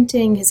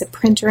printing. He's a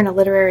printer and a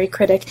literary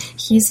critic.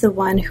 He's the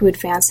one who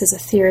advances a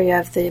theory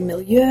of the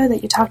milieu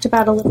that you talked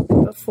about a little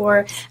bit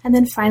before. And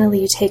then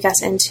finally, you take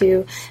us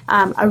into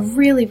a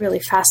really, really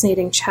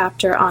fascinating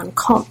chapter on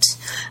Comte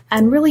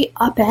and really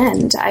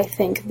upend, I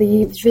think,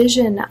 the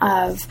vision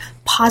of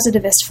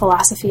positivist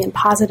philosophy and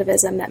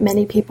positivism that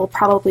many people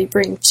probably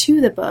bring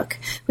to the book,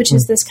 which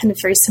is this kind of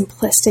very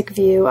simplistic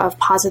view of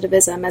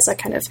positivism as a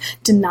kind of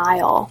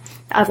denial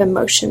of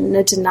emotion,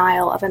 a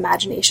denial of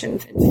imagination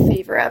in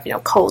favor of,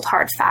 cold,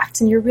 hard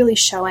facts. And you're really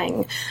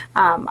showing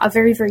a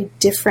very, very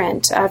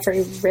different,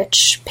 very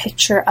rich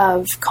picture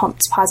of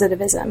Comte's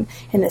positivism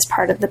in this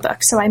part of the book.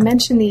 So I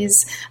mention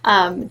these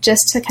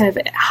just to kind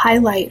of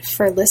highlight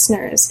for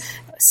listeners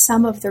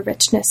some of the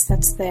richness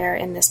that's there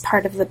in this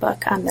part of the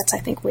book that's, I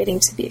think, waiting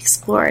to be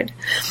explored.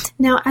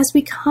 Now, as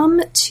we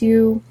come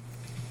to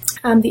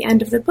the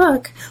end of the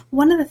book,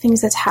 one of the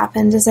things that's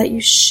happened is that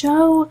you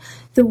show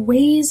the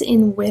ways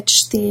in which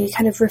the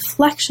kind of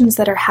reflections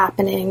that are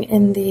happening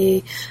in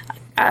the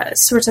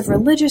sorts of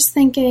religious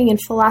thinking and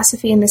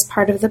philosophy in this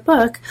part of the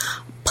book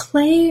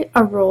play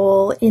a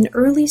role in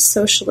early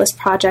socialist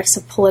projects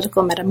of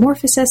political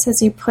metamorphosis,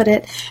 as you put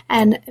it,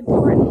 and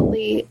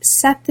importantly,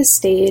 set the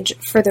stage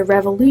for the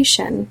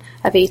revolution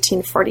of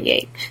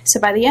 1848. So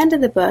by the end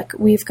of the book,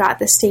 we've got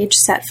the stage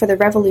set for the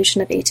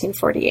revolution of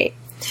 1848.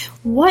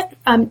 What,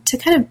 to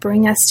kind of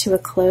bring us to a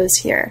close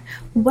here,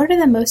 what are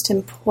the most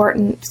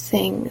important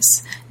things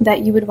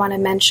that you would want to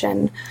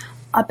mention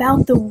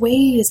about the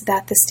ways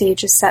that the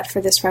stage is set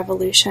for this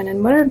revolution,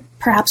 and what are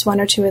perhaps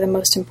one or two of the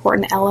most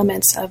important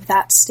elements of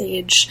that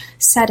stage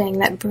setting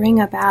that bring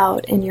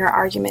about, in your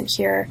argument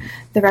here,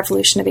 the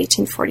revolution of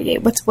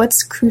 1848?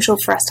 What's crucial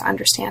for us to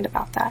understand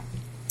about that?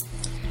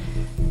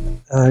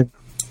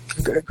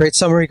 Great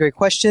summary, great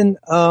question.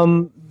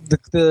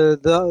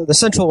 The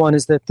central one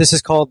is that this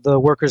is called the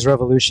Workers'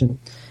 Revolution,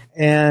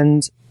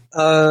 and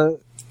a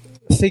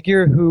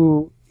figure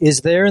who is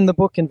there in the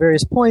book in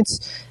various points,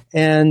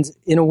 and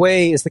in a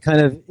way is the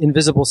kind of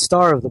invisible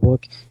star of the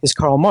book, is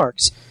Karl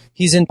Marx.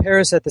 He's in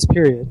Paris at this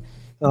period.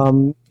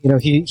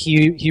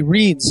 He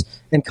reads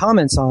and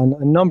comments on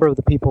a number of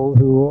the people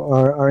who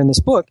are in this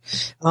book,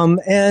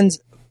 and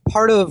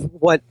part of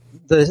what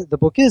the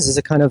book is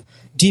a kind of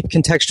deep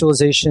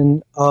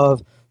contextualization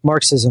of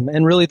Marxism,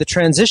 and really the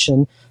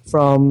transition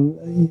from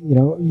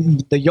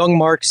the young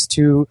Marx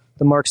to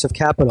the Marx of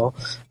Capital,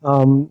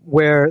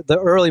 where the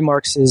early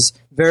Marx is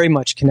very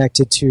much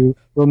connected to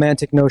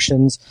romantic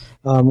notions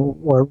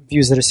or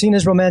views that are seen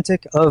as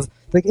romantic of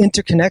the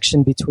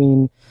interconnection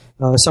between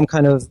some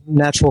kind of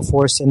natural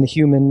force and the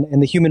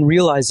human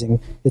realizing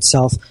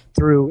itself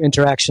through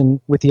interaction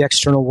with the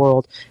external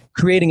world,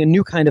 creating a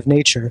new kind of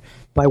nature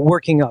by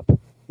working up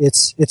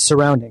its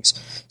surroundings.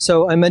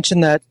 So I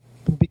mentioned that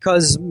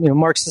because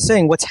Marx is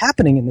saying what's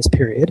happening in this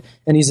period,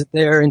 and he's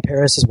there in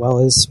Paris as well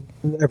as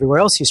everywhere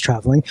else he's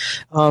traveling.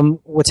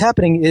 What's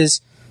happening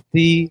is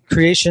the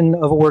creation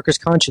of a workers'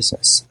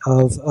 consciousness,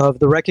 of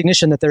the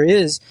recognition that there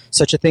is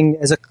such a thing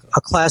as a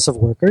class of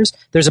workers.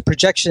 There's a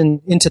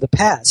projection into the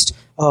past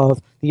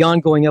of the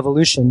ongoing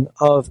evolution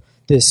of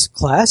this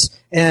class,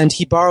 and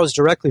he borrows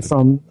directly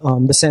from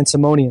the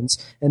Saint-Simonians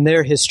and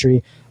their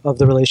history of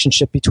the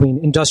relationship between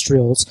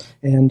industrials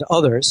and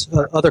others,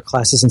 other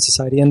classes in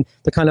society, and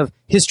the kind of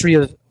history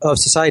of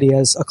society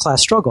as a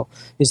class struggle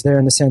is there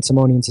in the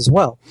Saint-Simonians as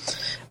well.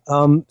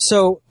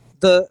 So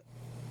the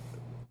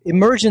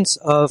emergence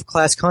of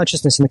class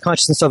consciousness and the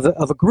consciousness of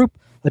a group,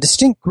 a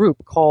distinct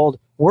group called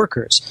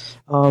workers,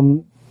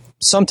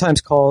 sometimes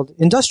called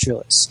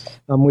industrialists,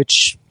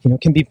 which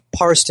can be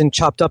parsed and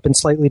chopped up in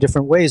slightly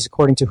different ways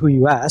according to who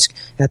you ask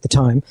at the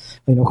time.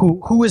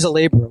 Who is a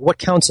laborer? What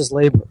counts as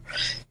labor?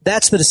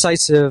 That's the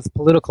decisive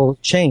political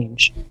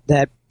change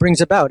that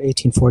brings about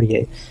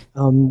 1848,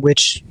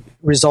 which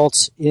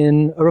results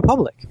in a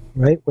republic,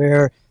 right,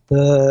 where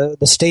the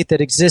state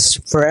that exists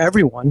for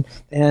everyone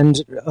and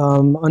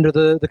under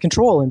the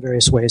control in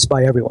various ways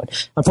by everyone.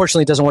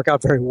 Unfortunately, it doesn't work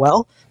out very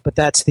well, but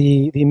that's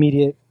the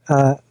immediate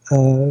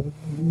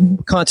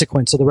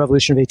consequence of the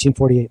revolution of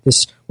 1848,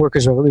 this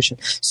workers' revolution.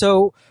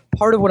 So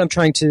part of what I'm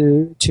trying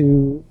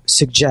to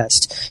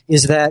suggest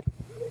is that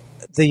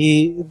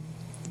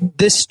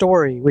this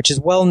story, which is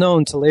well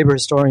known to labor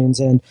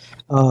historians and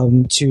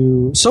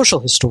to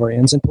social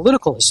historians and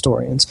political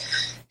historians,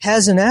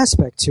 has an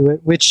aspect to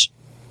it which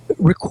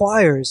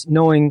requires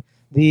knowing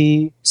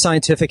the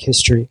scientific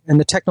history and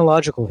the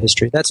technological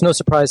history. That's no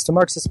surprise to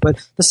Marxists,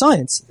 but the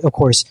science, of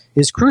course,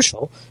 is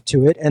crucial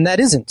to it, and that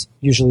isn't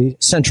usually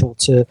central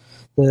to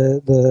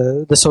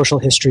the social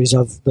histories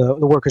of the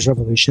workers'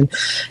 revolution.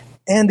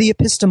 And the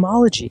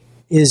epistemology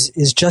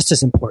is just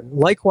as important.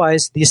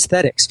 Likewise, the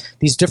aesthetics,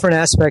 these different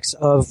aspects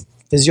of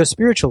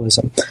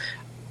physio-spiritualism,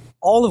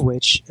 all of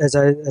which, as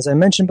I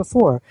mentioned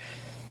before,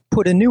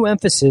 put a new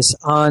emphasis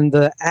on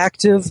the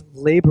active,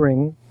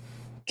 laboring,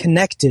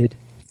 connected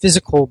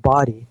physical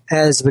body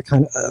as the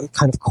kind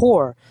of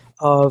core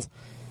of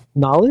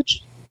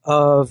knowledge,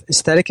 of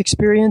aesthetic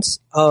experience,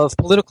 of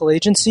political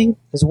agency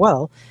as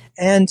well,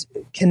 and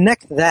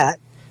connect that,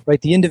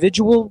 right, the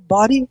individual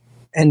body,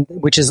 and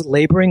which is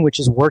laboring, which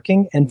is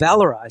working, and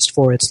valorized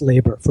for its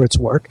labor, for its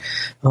work,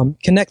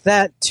 connect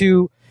that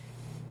to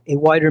a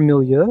wider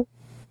milieu,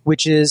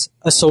 which is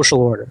a social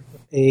order,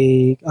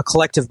 a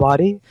collective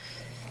body.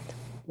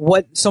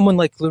 What someone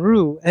like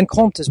Leroux and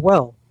Comte as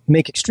well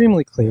make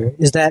extremely clear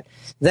is that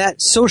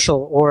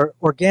social or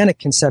organic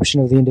conception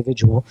of the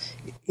individual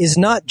is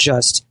not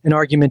just an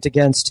argument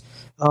against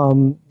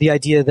the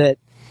idea that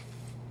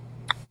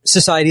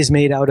society is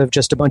made out of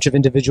just a bunch of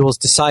individuals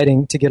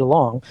deciding to get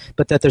along,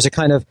 but that there's a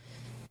kind of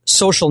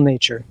social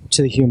nature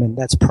to the human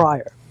that's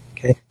prior.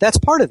 Okay, that's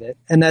part of it,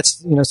 and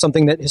that's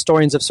something that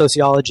historians of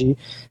sociology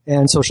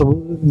and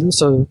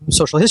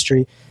social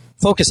history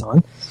focus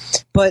on.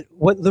 But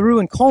what Leroux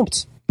and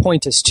Comte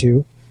point us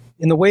to,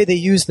 in the way they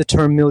use the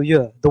term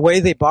milieu, the way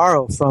they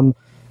borrow from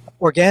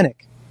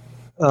organic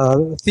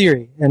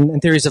theory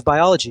and theories of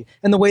biology,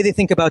 and the way they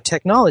think about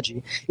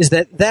technology, is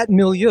that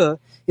milieu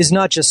is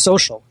not just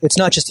social, it's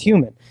not just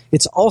human,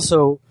 it's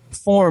also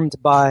formed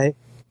by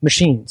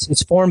machines.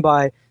 It's formed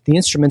by the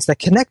instruments that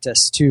connect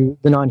us to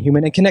the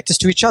non-human and connect us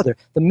to each other.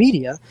 The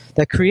media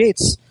that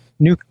creates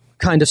new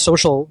kind of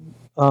social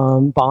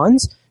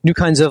bonds, new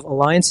kinds of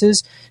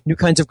alliances, new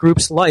kinds of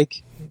groups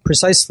like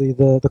precisely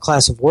the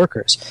class of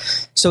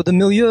workers. So the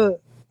milieu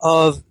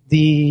of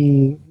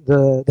the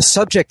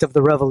subject of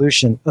the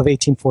revolution of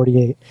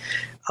 1848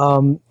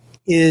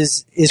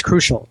 is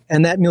crucial.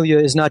 And that milieu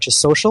is not just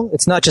social,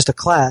 it's not just a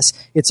class,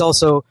 it's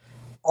also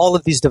all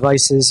of these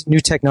devices, new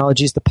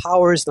technologies, the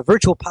powers, the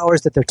virtual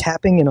powers that they're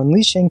tapping and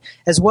unleashing,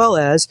 as well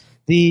as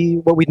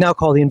what we now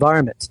call the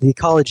environment, the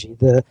ecology,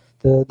 the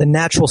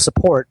natural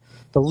support,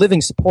 the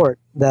living support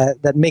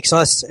that makes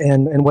us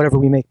and whatever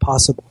we make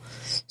possible.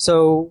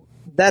 So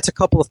that's a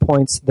couple of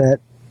points that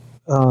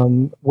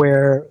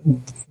where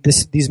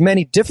these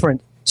many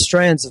different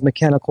strands of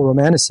mechanical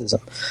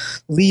romanticism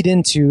lead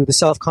into the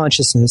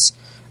self-consciousness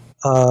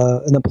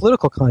and the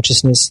political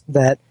consciousness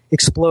that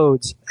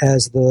explodes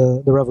as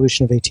the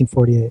revolution of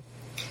 1848.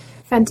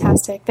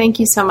 Fantastic. Thank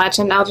you so much.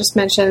 And I'll just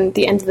mention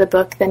the end of the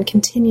book then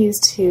continues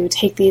to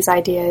take these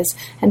ideas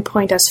and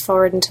point us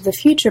forward into the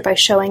future by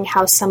showing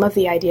how some of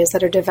the ideas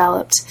that are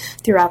developed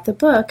throughout the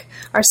book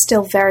are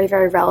still very,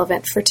 very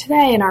relevant for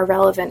today and are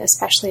relevant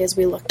especially as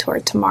we look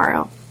toward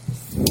tomorrow.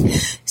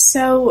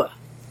 So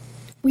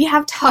we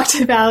have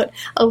talked about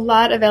a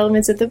lot of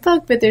elements of the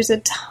book, but there's a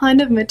ton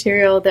of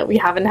material that we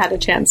haven't had a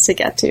chance to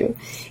get to.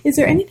 Is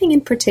there anything in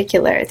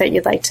particular that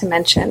you'd like to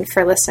mention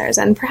for listeners,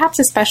 and perhaps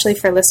especially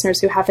for listeners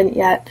who haven't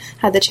yet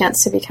had the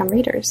chance to become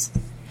readers?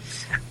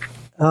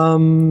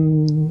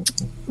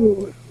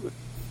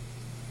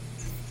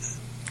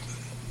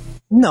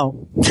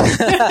 No.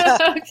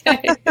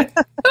 Okay.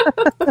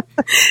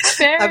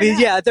 Fair enough.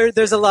 Yeah,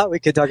 there's a lot we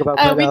could talk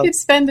about. We could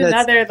spend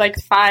another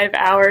 5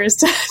 hours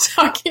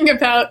talking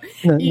about...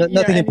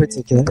 nothing in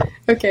particular.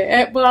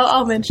 Okay. Well,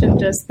 I'll mention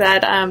just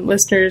that,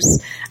 listeners,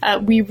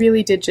 we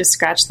really did just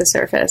scratch the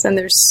surface, and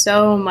there's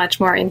so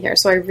much more in here.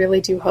 So I really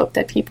do hope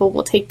that people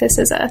will take this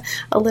as a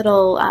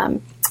little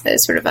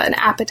sort of an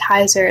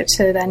appetizer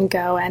to then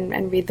go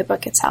and read the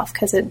book itself,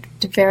 because it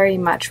very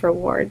much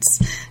rewards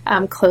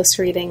close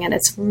reading, and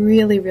it's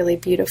really, really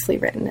beautifully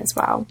written as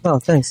well. Oh,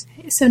 thanks.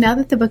 So now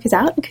that the book is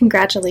out,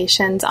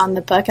 congratulations on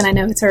the book, and I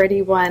know it's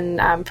already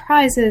won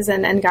prizes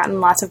and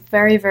gotten lots of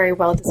very, very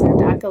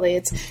well-deserved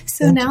accolades.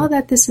 So now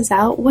that this is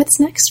out, what's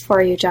next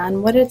for you,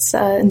 John? What is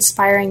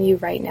inspiring you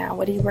right now?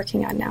 What are you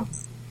working on now?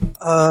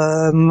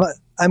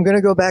 I'm going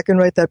to go back and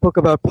write that book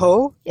about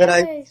Poe that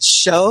I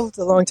shelved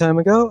a long time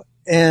ago,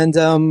 and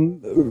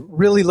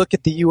really look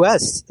at the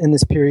U.S. in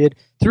this period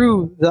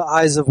through the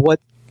eyes of what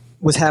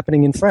was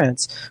happening in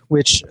France,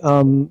 which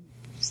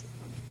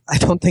I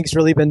don't think has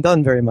really been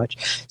done very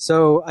much.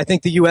 So I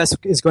think the U.S.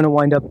 is going to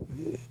wind up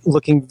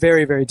looking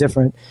very, very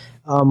different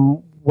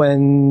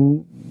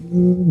when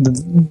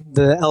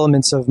the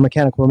elements of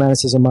mechanical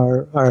romanticism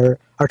are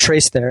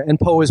traced there. And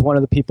Poe is one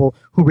of the people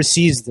who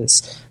receives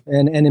this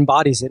and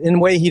embodies it. In a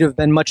way, he'd have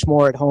been much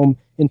more at home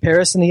in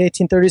Paris in the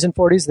 1830s and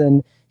 40s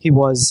than he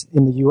was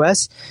in the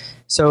U.S.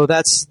 So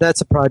that's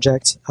a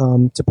project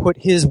to put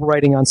his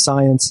writing on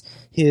science,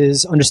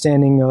 his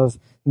understanding of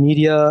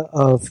media,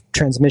 of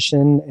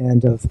transmission,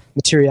 and of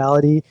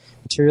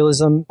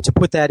materialism, to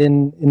put that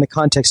in the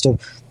context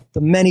of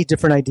the many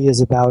different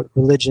ideas about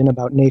religion,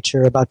 about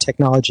nature, about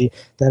technology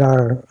that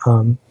are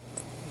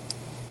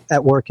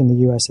at work in the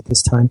U.S. at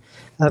this time.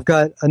 I've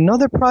got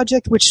another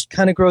project which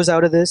kind of grows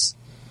out of this,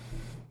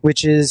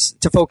 which is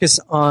to focus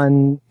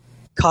on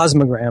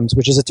cosmograms,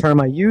 which is a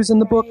term I use in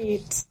the book,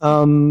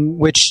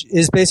 which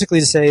is basically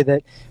to say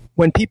that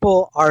when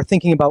people are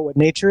thinking about what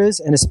nature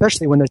is, and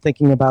especially when they're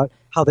thinking about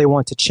how they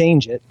want to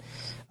change it,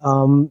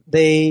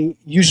 they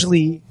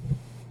usually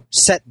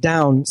set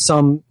down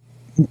some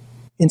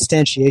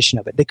instantiation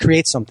of it. They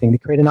create something. They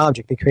create an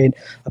object. They create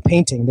a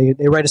painting.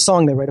 They write a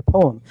song. They write a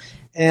poem.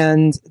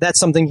 And that's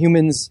something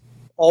humans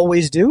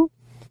always do,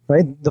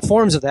 right? The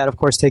forms of that, of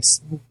course,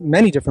 takes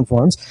many different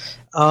forms.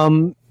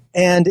 And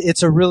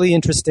it's a really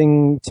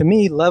interesting, to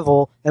me,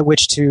 level at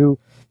which to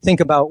think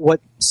about what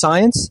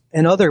science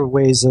and other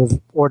ways of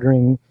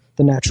ordering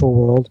the natural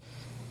world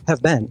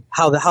have been,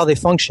 how they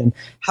function.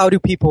 How do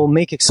people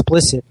make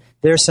explicit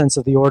their sense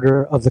of the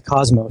order of the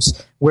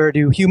cosmos? Where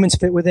do humans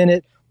fit within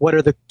it? What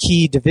are the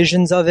key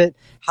divisions of it?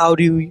 How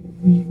do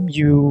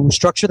you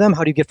structure them?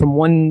 How do you get from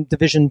one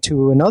division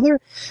to another?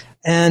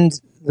 And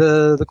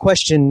the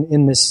question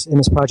in this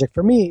project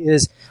for me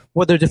is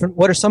what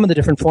are some of the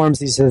different forms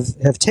these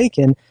have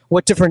taken?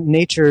 What different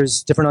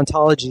natures, different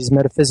ontologies,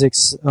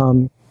 metaphysics,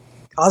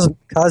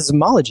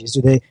 cosmologies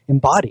do they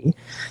embody?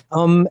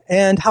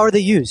 And how are they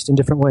used in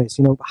different ways?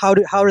 How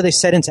are they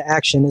set into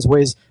action as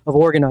ways of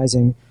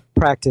organizing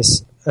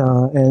practice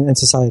and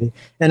society?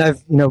 And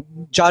I've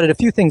jotted a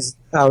few things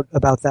out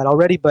about that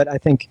already, but I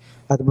think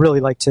I'd really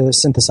like to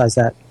synthesize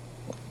that.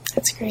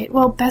 That's great.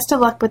 Well, best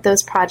of luck with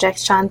those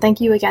projects, John. Thank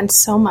you again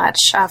so much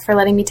for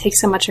letting me take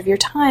so much of your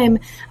time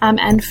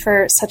and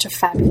for such a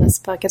fabulous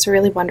book. It's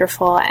really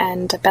wonderful,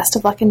 and best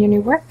of luck in your new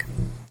work.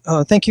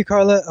 Thank you,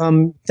 Carla.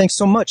 Thanks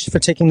so much for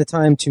taking the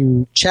time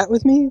to chat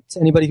with me.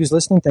 To anybody who's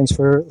listening, thanks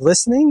for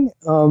listening,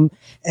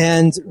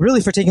 and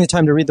really for taking the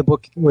time to read the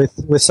book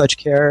with such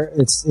care.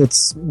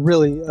 It's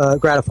really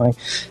gratifying,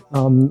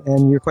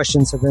 and your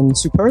questions have been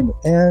superb,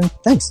 and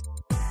thanks.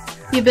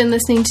 You've been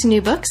listening to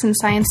New Books in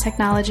Science,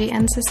 Technology,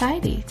 and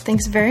Society.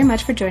 Thanks very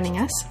much for joining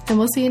us, and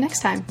we'll see you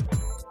next time.